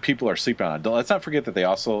I think people are sleeping on. Let's not forget that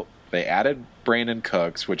they added Brandon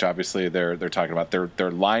Cooks, which obviously they're talking about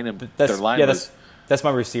their line and that's, their line yeah, was that's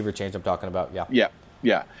my receiver change I'm talking about. Yeah.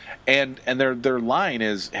 yeah, and their line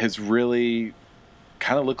has really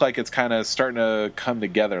kind of looked like it's kind of starting to come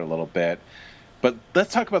together a little bit. But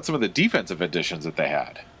let's talk about some of the defensive additions that they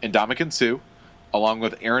had. Ndamukong Suh, along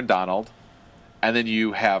with Aaron Donald, and then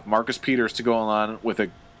you have Marcus Peters to go on with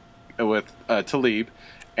Talib,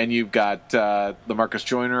 and you've got the Marcus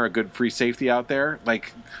Joyner, a good free safety out there.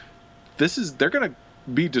 Like, they're going to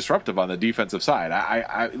be disruptive on the defensive side.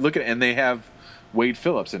 I look at it, and they have Wade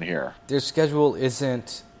Phillips in here. Their schedule it's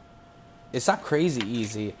not crazy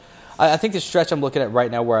easy. I think the stretch I'm looking at right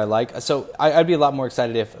now where I like, so I'd be a lot more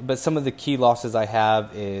excited but some of the key losses I have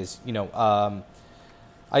is,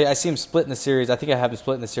 I see him split in the series. I think I have him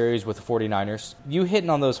split in the series with the 49ers. You hitting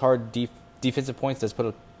on those hard defensive points does put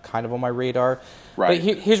a kind of on my radar. Right.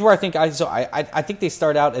 But here's where I think I think they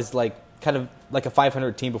start out as like kind of like a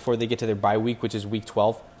 500 team before they get to their bye week, which is week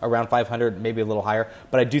 12, around 500, maybe a little higher.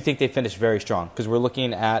 But I do think they finish very strong because we're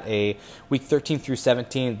looking at a week 13 through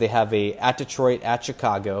 17. They have at Detroit, at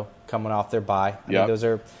Chicago coming off their bye. I mean, those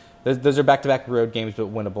are back-to-back road games,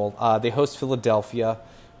 but winnable. They host Philadelphia,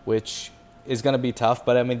 which is going to be tough.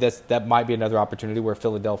 But I mean, that might be another opportunity where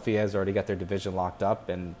Philadelphia has already got their division locked up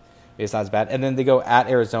and it's not as bad. And then they go at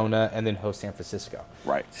Arizona and then host San Francisco.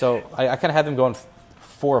 Right. So I kind of have them going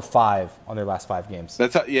 4 or 5 on their last 5 games.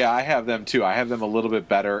 I have them too. I have them a little bit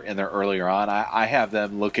better in their earlier on. I have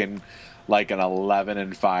them looking like an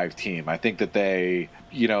 11-5 team. I think that I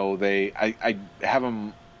have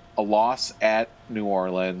them a loss at New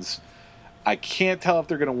Orleans. I can't tell if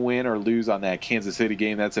they're going to win or lose on that Kansas City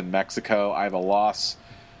game. That's in Mexico. I have a loss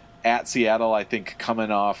at Seattle, I think,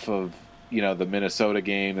 coming off of the Minnesota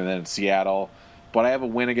game and then Seattle. But I have a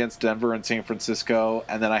win against Denver and San Francisco,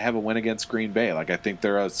 and then I have a win against Green Bay. Like, I think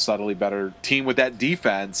they're a subtly better team with that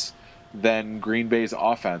defense than Green Bay's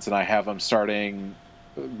offense, and I have them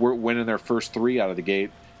winning their first 3 out of the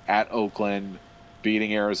gate at Oakland,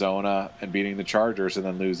 beating Arizona, and beating the Chargers, and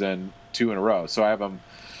then losing 2 in a row. So I have them,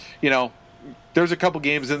 there's a couple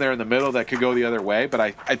games in there in the middle that could go the other way, but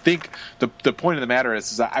I think the point of the matter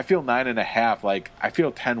is I feel 9.5. Like, I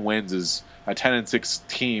feel 10 wins is a 10-6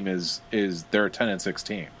 team is they're a 10-6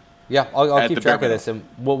 team. Yeah, I'll keep track of this, and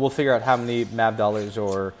we'll figure out how many MAB dollars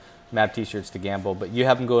or MAB T-shirts to gamble. But you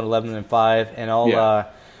have them going 11-5, and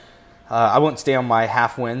I won't stay on my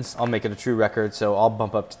half wins. I'll make it a true record, so I'll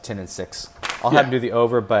bump up to 10-6. I'll have them do the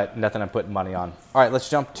over, but nothing I'm putting money on. All right, let's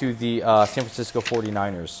jump to the San Francisco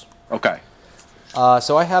 49ers. Okay.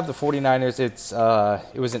 So I have the 49ers.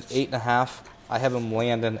 It was an 8.5. I have them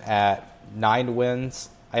landing at 9 wins.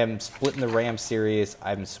 I have them splitting the Rams series. I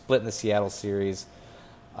have them splitting the Seattle series.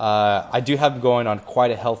 I do have them going on quite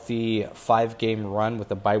a healthy 5-game run with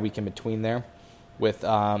a bye week in between there, with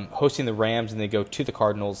hosting the Rams, and they go to the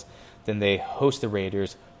Cardinals. Then they host the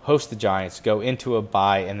Raiders, host the Giants, go into a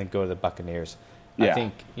bye, and then go to the Buccaneers. Yeah. I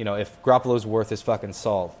think if Garoppolo's worth his fucking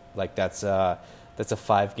salt, like that's a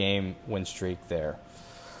 5-game win streak there.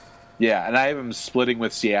 Yeah, and I have them splitting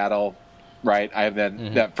with Seattle. Right, I have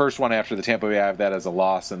that first one after the Tampa Bay. I have that as a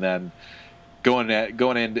loss, and then going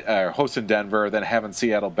in hosting Denver, then having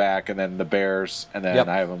Seattle back, and then the Bears, and then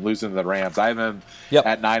I have them losing to the Rams. I have them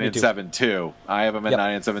at 9-7 too. I have them at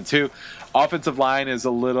 9-7 too. Offensive line is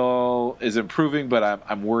improving, but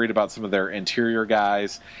I'm worried about some of their interior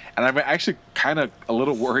guys, and I'm actually kind of a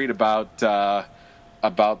little worried about the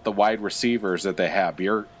wide receivers that they have.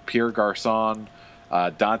 Pierre Garcon,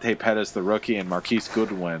 Dante Pettis, the rookie, and Marquise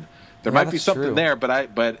Goodwin. There might be something there, but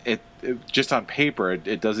it just on paper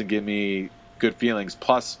it doesn't give me good feelings.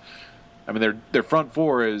 Plus, I mean their front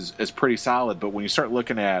 4 is pretty solid, but when you start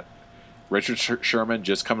looking at Richard Sherman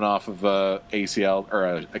just coming off of a ACL or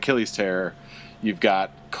a Achilles tear, you've got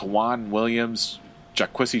Kawan Williams,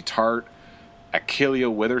 Jaquizzi Tart,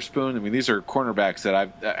 Achilleo Witherspoon. I mean, these are cornerbacks that I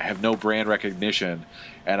have no brand recognition,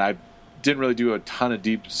 and I didn't really do a ton of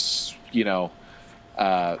deep,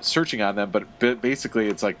 searching on them, but basically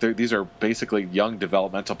it's like these are basically young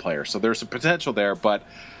developmental players. So there's some potential there, but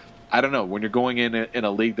I don't know. When you're going in a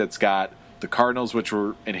league that's got the Cardinals, which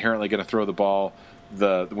were inherently going to throw the ball,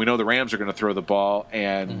 we know the Rams are going to throw the ball,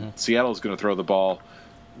 and Seattle's going to throw the ball.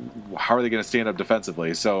 How are they going to stand up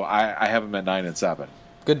defensively? So I have them at 9-7.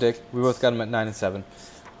 Good, Dick. We both got them at 9-7.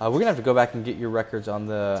 We're going to have to go back and get your records on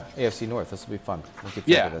the AFC North. This will be fun. We'll keep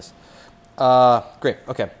track of this. Great.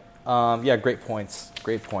 Okay. Great points.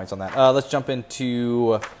 Great points on that. Let's jump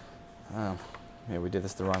into Yeah, we did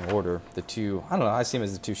this the wrong order. I don't know, I see them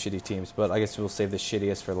as the two shitty teams, but I guess we'll save the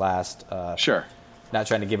shittiest for last. Sure. Not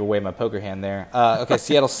trying to give away my poker hand there. Okay,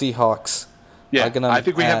 Seattle Seahawks. Yeah, I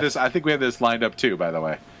think we have this. I think we have this lined up too. By the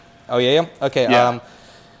way. Oh yeah. Okay. Yeah.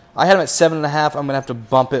 I had them at 7.5. I'm gonna have to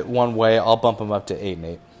bump it one way. I'll bump them up to 8 and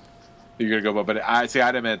 8. You're gonna go, but I see. I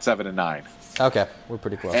had them at 7 and 9. Okay, we're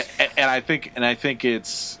pretty close. And I think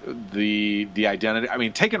it's the identity. I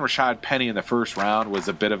mean, taking Rashad Penny in the first round was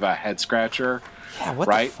a bit of a head scratcher. Yeah. What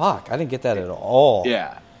right? the fuck? I didn't get that at all.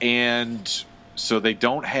 Yeah, and so they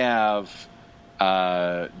don't have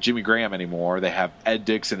Jimmy Graham anymore. They have Ed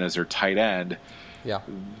Dixon as their tight end. Yeah.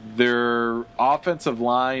 Their offensive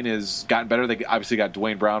line has gotten better. They obviously got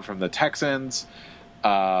Dwayne Brown from the Texans.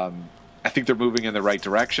 I think they're moving in the right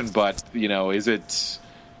direction, but is it?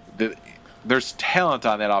 There's talent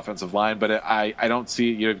on that offensive line, but I don't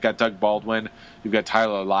see. You've got Doug Baldwin, you've got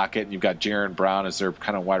Tyler Lockett, and you've got Jaron Brown as their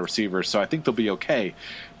kind of wide receivers. So I think they'll be okay.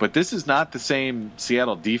 But this is not the same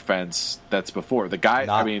Seattle defense that's before. The guy,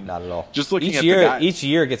 not at all. Just looking each at year, the guy, each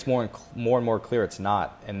year gets more and more clear. It's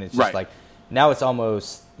not, and it's just Right. like now it's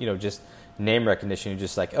almost just name recognition. You're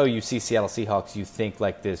just like, oh, you see Seattle Seahawks, you think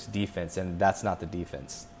like this defense, and that's not the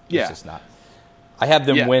defense. Yeah. It's just not. I have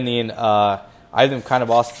them winning. I have them kind of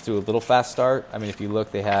also to a little fast start. I mean, if you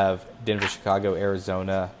look, they have Denver, Chicago,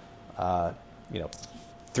 Arizona.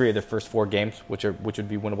 3 of their first 4 games, which would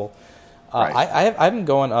be winnable. Right. I have them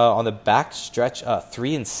going on the back stretch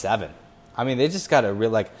 3 and 7. I mean, they just got a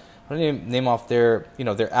real I don't even name off their.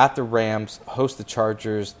 They're at the Rams, host the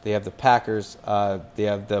Chargers. They have the Packers. They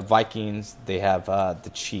have the Vikings. They have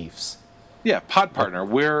the Chiefs. Yeah, pod partner.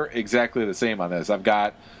 We're exactly the same on this. I've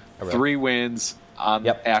got 3 wins on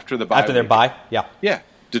after the bye. After their bye, yeah. Yeah.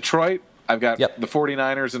 Detroit, I've got Yep. the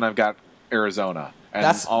 49ers, and I've got Arizona. And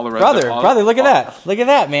That's all the rest. brother. Look at that. Look at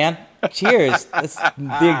that, man. Cheers. That's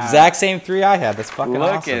the exact same 3 I had. That's fucking Look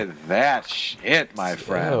awesome. at that shit, my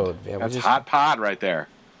friend. man, That's hot pod right there.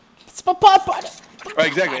 It's my pod. Right,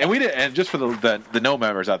 exactly. And we did. And just for the no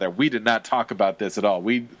members out there, we did not talk about this at all.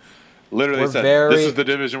 We literally said this is the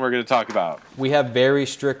division we're going to talk about. We have very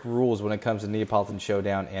strict rules when it comes to Neapolitan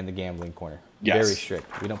Showdown and the Gambling Corner. Yes. Very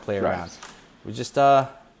strict. We don't play Right. around. We just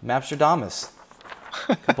Mapstradamus.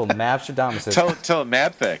 A couple Mapstradamuses.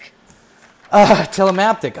 Telemaptic.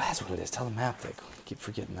 Telemaptic. That's what it is. Telemaptic. I keep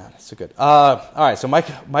forgetting that. It's so good. All right. So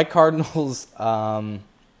my Cardinals.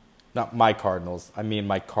 Not my Cardinals. I mean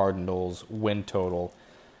my Cardinals win total.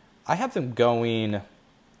 I have them going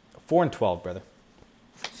 4 and 12, brother.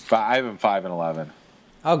 I have them 5 and 11.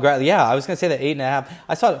 Oh, great. Yeah, I was going to say that 8.5.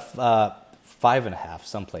 I saw it 5.5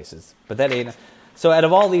 some places, but that 8. So out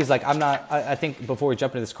of all these, I'm not. I think before we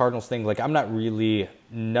jump into this Cardinals thing, I'm not really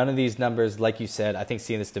none of these numbers. Like you said, I think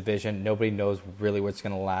seeing this division, nobody knows really where it's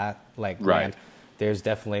going to land. Right. There's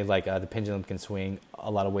definitely the pendulum can swing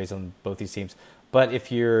a lot of ways on both these teams. But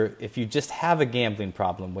if you just have a gambling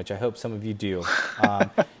problem, which I hope some of you do,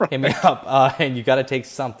 hit me up, and you got to take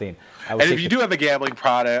something. And if you do have a gambling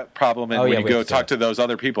problem, and when you go talk to those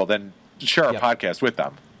other people, then share our podcast with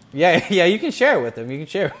them. Yeah, you can share it with them. You can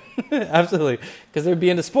share absolutely because they're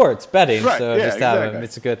into sports betting. Right. So Yeah, just have exactly. them.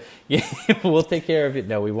 It's a good. Yeah, we'll take care of it.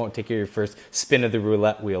 No, we won't take care of your first spin of the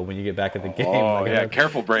roulette wheel when you get back at the game. Oh yeah,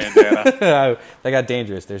 careful, Brandana. That got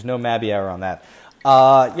dangerous. There's no Mabby hour on that.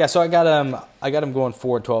 So I got him going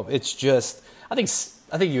 4 and 12. It's just I think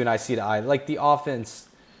you and I see the eye. The offense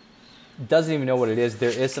doesn't even know what it is. There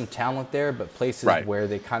is some talent there, but places where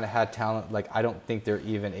they kind of had talent, I don't think they're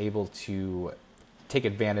even able to take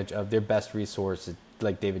advantage of their best resource,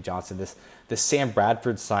 like David Johnson. This Sam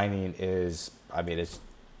Bradford signing is,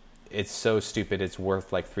 it's so stupid. It's worth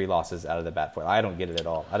 3 losses out of the bat for it. I don't get it at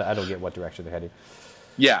all. I don't get what direction they're heading.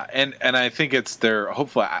 Yeah, and I think it's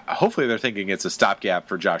hopefully they're thinking it's a stopgap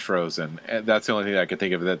for Josh Rosen. And that's the only thing I can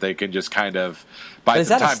think of that they can just kind of buy But is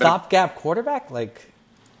some that time. a stopgap quarterback?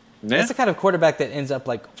 That's the kind of quarterback that ends up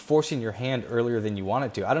forcing your hand earlier than you want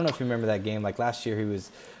it to. I don't know if you remember that game. Last year he was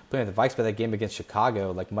playing with the Vikes, but that game against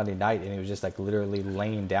Chicago, Monday night, and he was just literally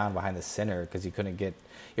laying down behind the center because he couldn't get.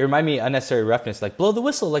 It reminded me of unnecessary roughness, blow the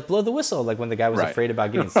whistle, when the guy was afraid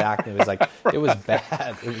about getting sacked. And it was it was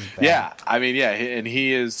bad. It was bad. Yeah, and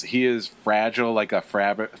he is fragile like a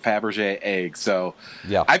Fabergé egg. So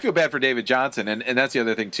yeah. I feel bad for David Johnson, and that's the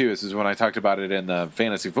other thing too. Is when I talked about it in the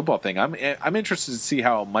fantasy football thing. I'm interested to see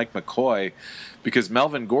how Mike McCoy, because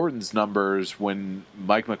Melvin Gordon's numbers when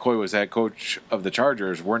Mike McCoy was head coach of the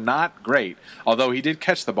Chargers were not great. Although he did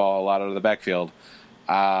catch the ball a lot out of the backfield.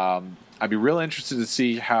 I'd be real interested to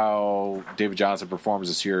see how David Johnson performs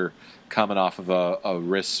this year coming off of a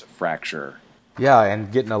wrist fracture. Yeah,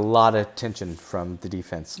 and getting a lot of attention from the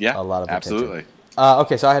defense. Yeah, a lot of absolutely. attention.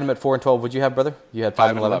 Okay, so I had him at 4-12. Would you have, brother? You had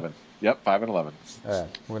 5-11. Yep, 5-11. All right,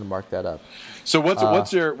 we're gonna mark that up. So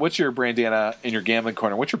what's your Brandana in your gambling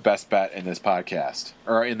corner? What's your best bet in this podcast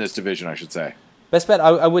or in this division, I should say? Best bet,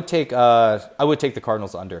 I would take the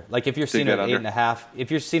Cardinals under. Like if you're seeing that an under? 8.5,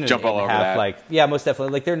 if you're seeing an Jump all over 8.5, that. like yeah, most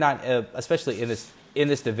definitely. Like they're not, especially in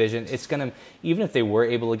this division, it's gonna, even if they were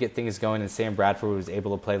able to get things going and Sam Bradford was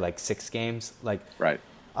able to play like 6 games, like Right.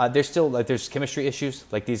 there's still like there's chemistry issues.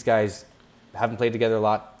 Like these guys haven't played together a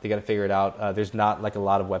lot. They got to figure it out. There's not like a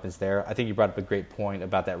lot of weapons there. I think you brought up a great point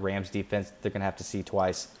about that Rams defense. They're gonna have to see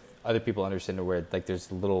twice. Other people understand where like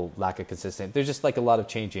there's a little lack of consistency. There's just like a lot of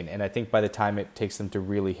changing, and I think by the time it takes them to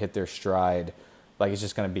really hit their stride, like it's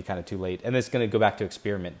just going to be kind of too late, and it's going to go back to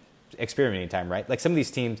experimenting time, right? Like some of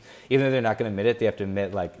these teams, even though they're not going to admit it, they have to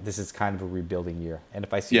admit like this is kind of a rebuilding year. And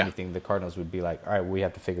if I see anything, the Cardinals would be like, all right, we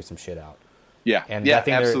have to figure some shit out. Yeah, And yeah, that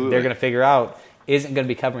thing absolutely. they're going to figure out isn't going to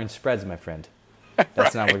be covering spreads, my friend.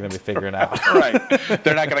 That's not what we're going to be figuring out. Right.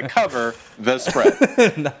 They're not going to cover the spread.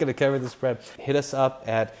 Not going to cover the spread. Hit us up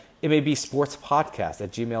at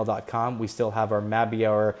mabsportspodcast@gmail.com. We still have our Mabby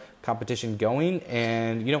Hour competition going,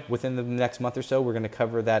 and within the next month or so, we're going to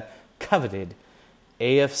cover that coveted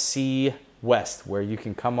AFC West, where you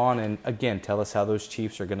can come on and again tell us how those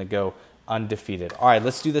Chiefs are going to go undefeated. All right,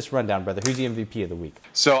 let's do this rundown, brother. Who's the MVP of the week?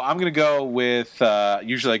 So I'm going to go with.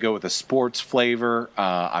 Usually I go with a sports flavor.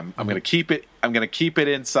 I'm going to keep it. I'm going to keep it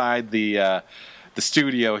inside the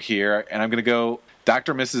studio here, and I'm going to go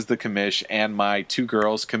Dr. Mrs. the Commish and my 2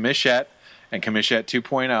 girls, Commishette and Commishette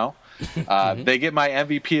 2.0. They get my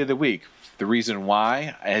MVP of the week. The reason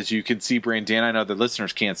why, as you can see, Brandon, I know the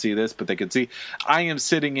listeners can't see this, but they can see, I am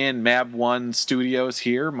sitting in Mab 1 Studios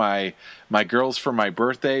here. My girls, for my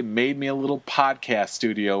birthday, made me a little podcast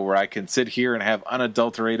studio where I can sit here and have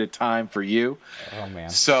unadulterated time for you. Oh, man.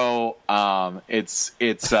 So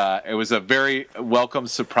it was a very welcome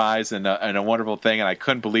surprise and a wonderful thing, and I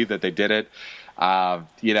couldn't believe that they did it.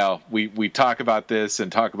 We talk about this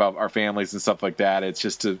and talk about our families and stuff like that. It's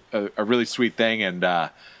just a really sweet thing, and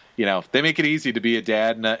they make it easy to be a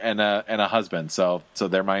dad and a husband. So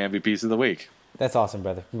they're my MVPs of the week. That's awesome,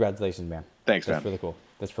 brother. Congratulations, man. Thanks, man. That's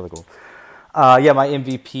really cool. My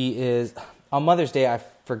MVP is on Mother's Day. I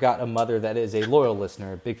forgot a mother that is a loyal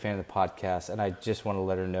listener, a big fan of the podcast, and I just want to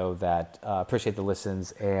let her know that appreciate the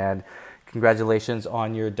listens and congratulations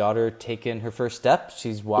on your daughter taking her first step.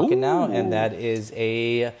 She's walking now, and that is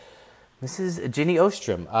a Mrs. Ginny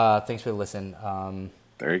Ostrom. Thanks for the listen.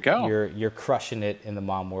 There you go. You're crushing it in the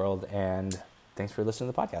mom world, and thanks for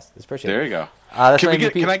listening to the podcast. It's appreciated. There you go. That's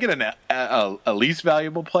Can I get a least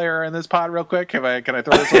valuable player in this pod real quick? Can I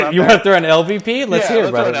throw this one out You there? want to throw an LVP? Let's hear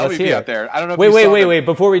it, brother. Throw an Let's LVP hear out it. there. I don't know. If Wait.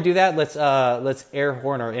 Before we do that, let's air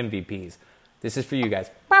horn our MVPs. This is for you guys.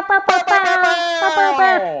 Because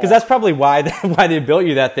that's probably why they built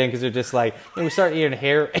you that thing. Because they're just like, we start hearing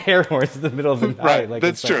air horns in the middle of the night. Right. Like,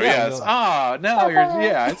 That's true. yeah, Yes. Oh no.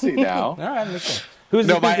 I see now. All right, makes sense. Who's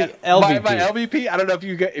No, the my LVP? LVP. I don't know if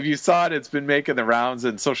you saw it. It's been making the rounds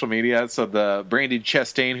in social media. So the Brandi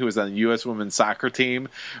Chastain, who was on the U.S. women's soccer team,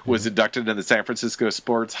 was inducted into the San Francisco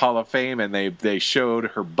Sports Hall of Fame, and they showed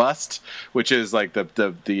her bust, which is like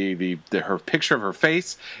the her picture of her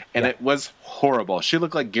face, and it was horrible. She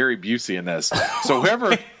looked like Gary Busey in this. So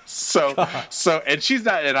whoever. So and she's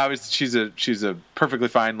not, and obviously she's a perfectly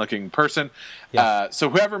fine looking person. Yeah. So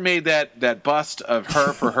whoever made that bust of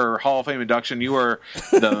her for her Hall of Fame induction, you are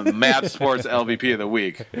the Map Sports LVP of the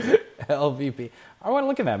week. LVP. I want to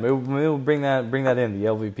look at that. Maybe we'll bring that in, the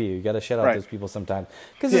LVP. You got to shout out Right. those people sometimes.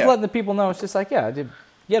 Because just letting the people know, it's just like, you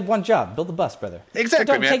had one job, build the bus, brother. Exactly,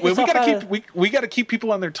 Don't man. take We yourself got out to of- keep we got to keep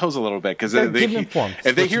people on their toes a little bit because Keep them informed.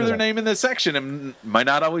 if they Switch hear it their up. name in this section, it might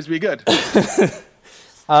not always be good.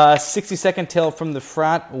 60-second tale from the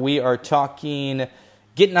front. We are talking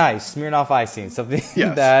Getting Ice, Smirnoff Icing, something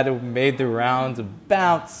Yes. that made the rounds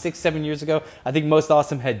about 6-7 years ago. I think Most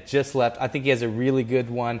Awesome had just left. I think he has a really good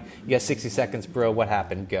one. You got 60 seconds, bro. What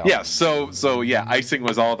happened? Go. Yeah, so yeah, icing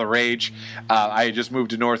was all the rage. I had just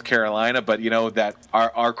moved to North Carolina, but that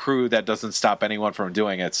our crew, that doesn't stop anyone from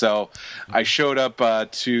doing it. So I showed up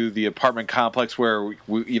to the apartment complex where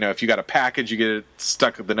if you got a package, you get it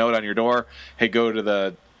stuck with the note on your door. Hey, go to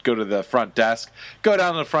the front desk. Go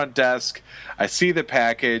down to the front desk. I see the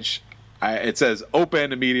package. It says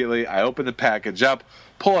open immediately. I open the package up,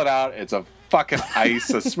 pull it out. It's a fucking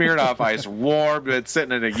ice, a Smirnoff Ice, warm. It's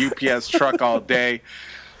sitting in a UPS truck all day.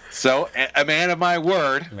 So a man of my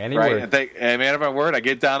word, A man of your word. A man of my word. I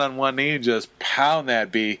get down on one knee and just pound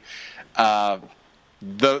that bee.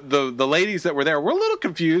 the ladies that were there were a little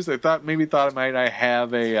confused. They thought I might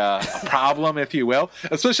have a problem, if you will,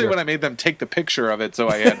 especially when I made them take the picture of it, so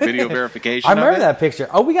I had video verification. I remember of it. that picture.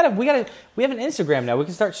 Oh, we have an Instagram now. We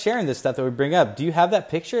can start sharing this stuff that we bring up. Do you have that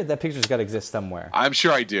picture? That picture's got to exist somewhere. I'm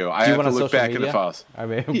sure I do. I have to look back in the files. I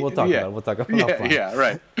mean, we'll talk about it. We'll talk about it offline. Yeah,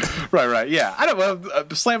 right. Yeah, I don't know.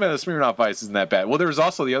 Slamming the Smirnoff Ice isn't that bad. Well, there was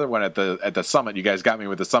also the other one at the summit. You guys got me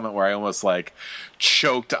with the summit where I almost like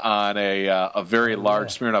choked on a very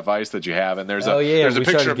large Smirnoff Ice that you have, and there's a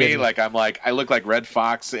picture of me I look like Red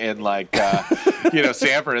Fox in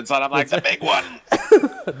Sanford and Son. I'm like the big one.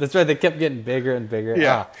 That's right. They kept getting bigger and bigger.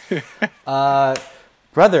 Yeah.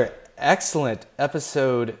 Brother, excellent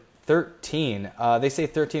episode 13. They say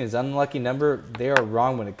 13 is an unlucky number. They are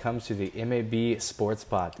wrong when it comes to the MAB Sports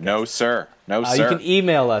Podcast. No, sir. You can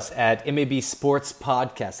email us at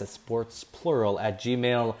mabsportspodcast, that's sports plural,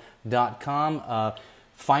 @gmail.com.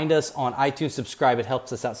 Find us on iTunes, subscribe. It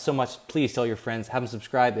helps us out so much. Please tell your friends, have them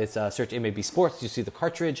subscribe. It's search MAB Sports. You see the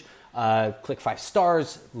cartridge. Click 5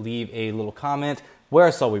 stars. Leave a little comment. Where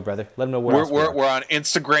else are we, brother? Let them know where else we are. We're on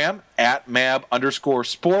Instagram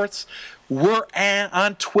 @MAB_sports. We're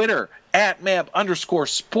on Twitter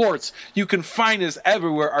 @MAB_sports. You can find us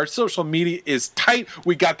everywhere. Our social media is tight.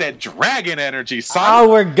 We got that dragon energy, son. Oh,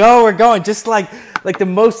 we're going. Just like the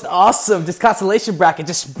most awesome, just constellation bracket,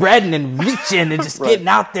 just spreading and reaching and just getting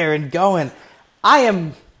out there and going. I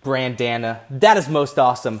am Brandana. That is most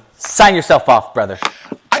awesome. Sign yourself off, brother.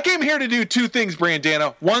 I came here to do 2 things,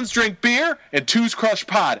 Brandana. 1's drink beer, and 2's crush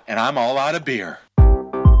pod, and I'm all out of beer.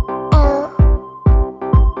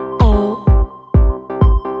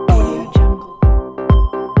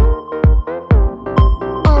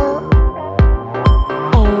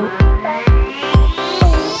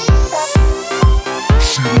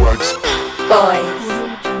 Boys,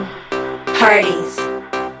 parties,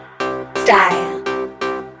 style,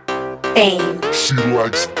 fame, She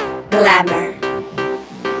likes glamour,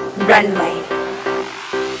 runway,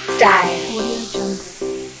 style,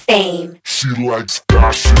 fame, She likes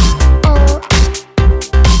fashion.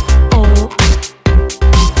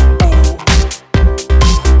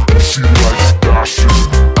 She likes fashion.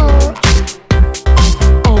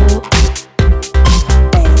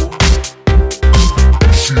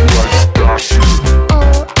 She likes fashion.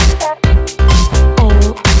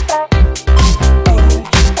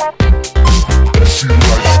 She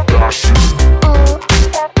likes fashion.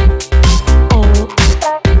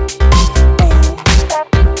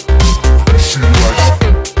 She likes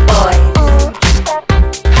boys,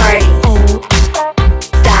 parties,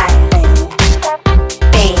 style,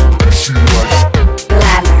 fame, She likes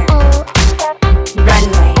glamour,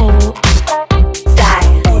 runway,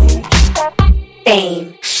 style,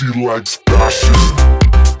 fame. She likes fashion.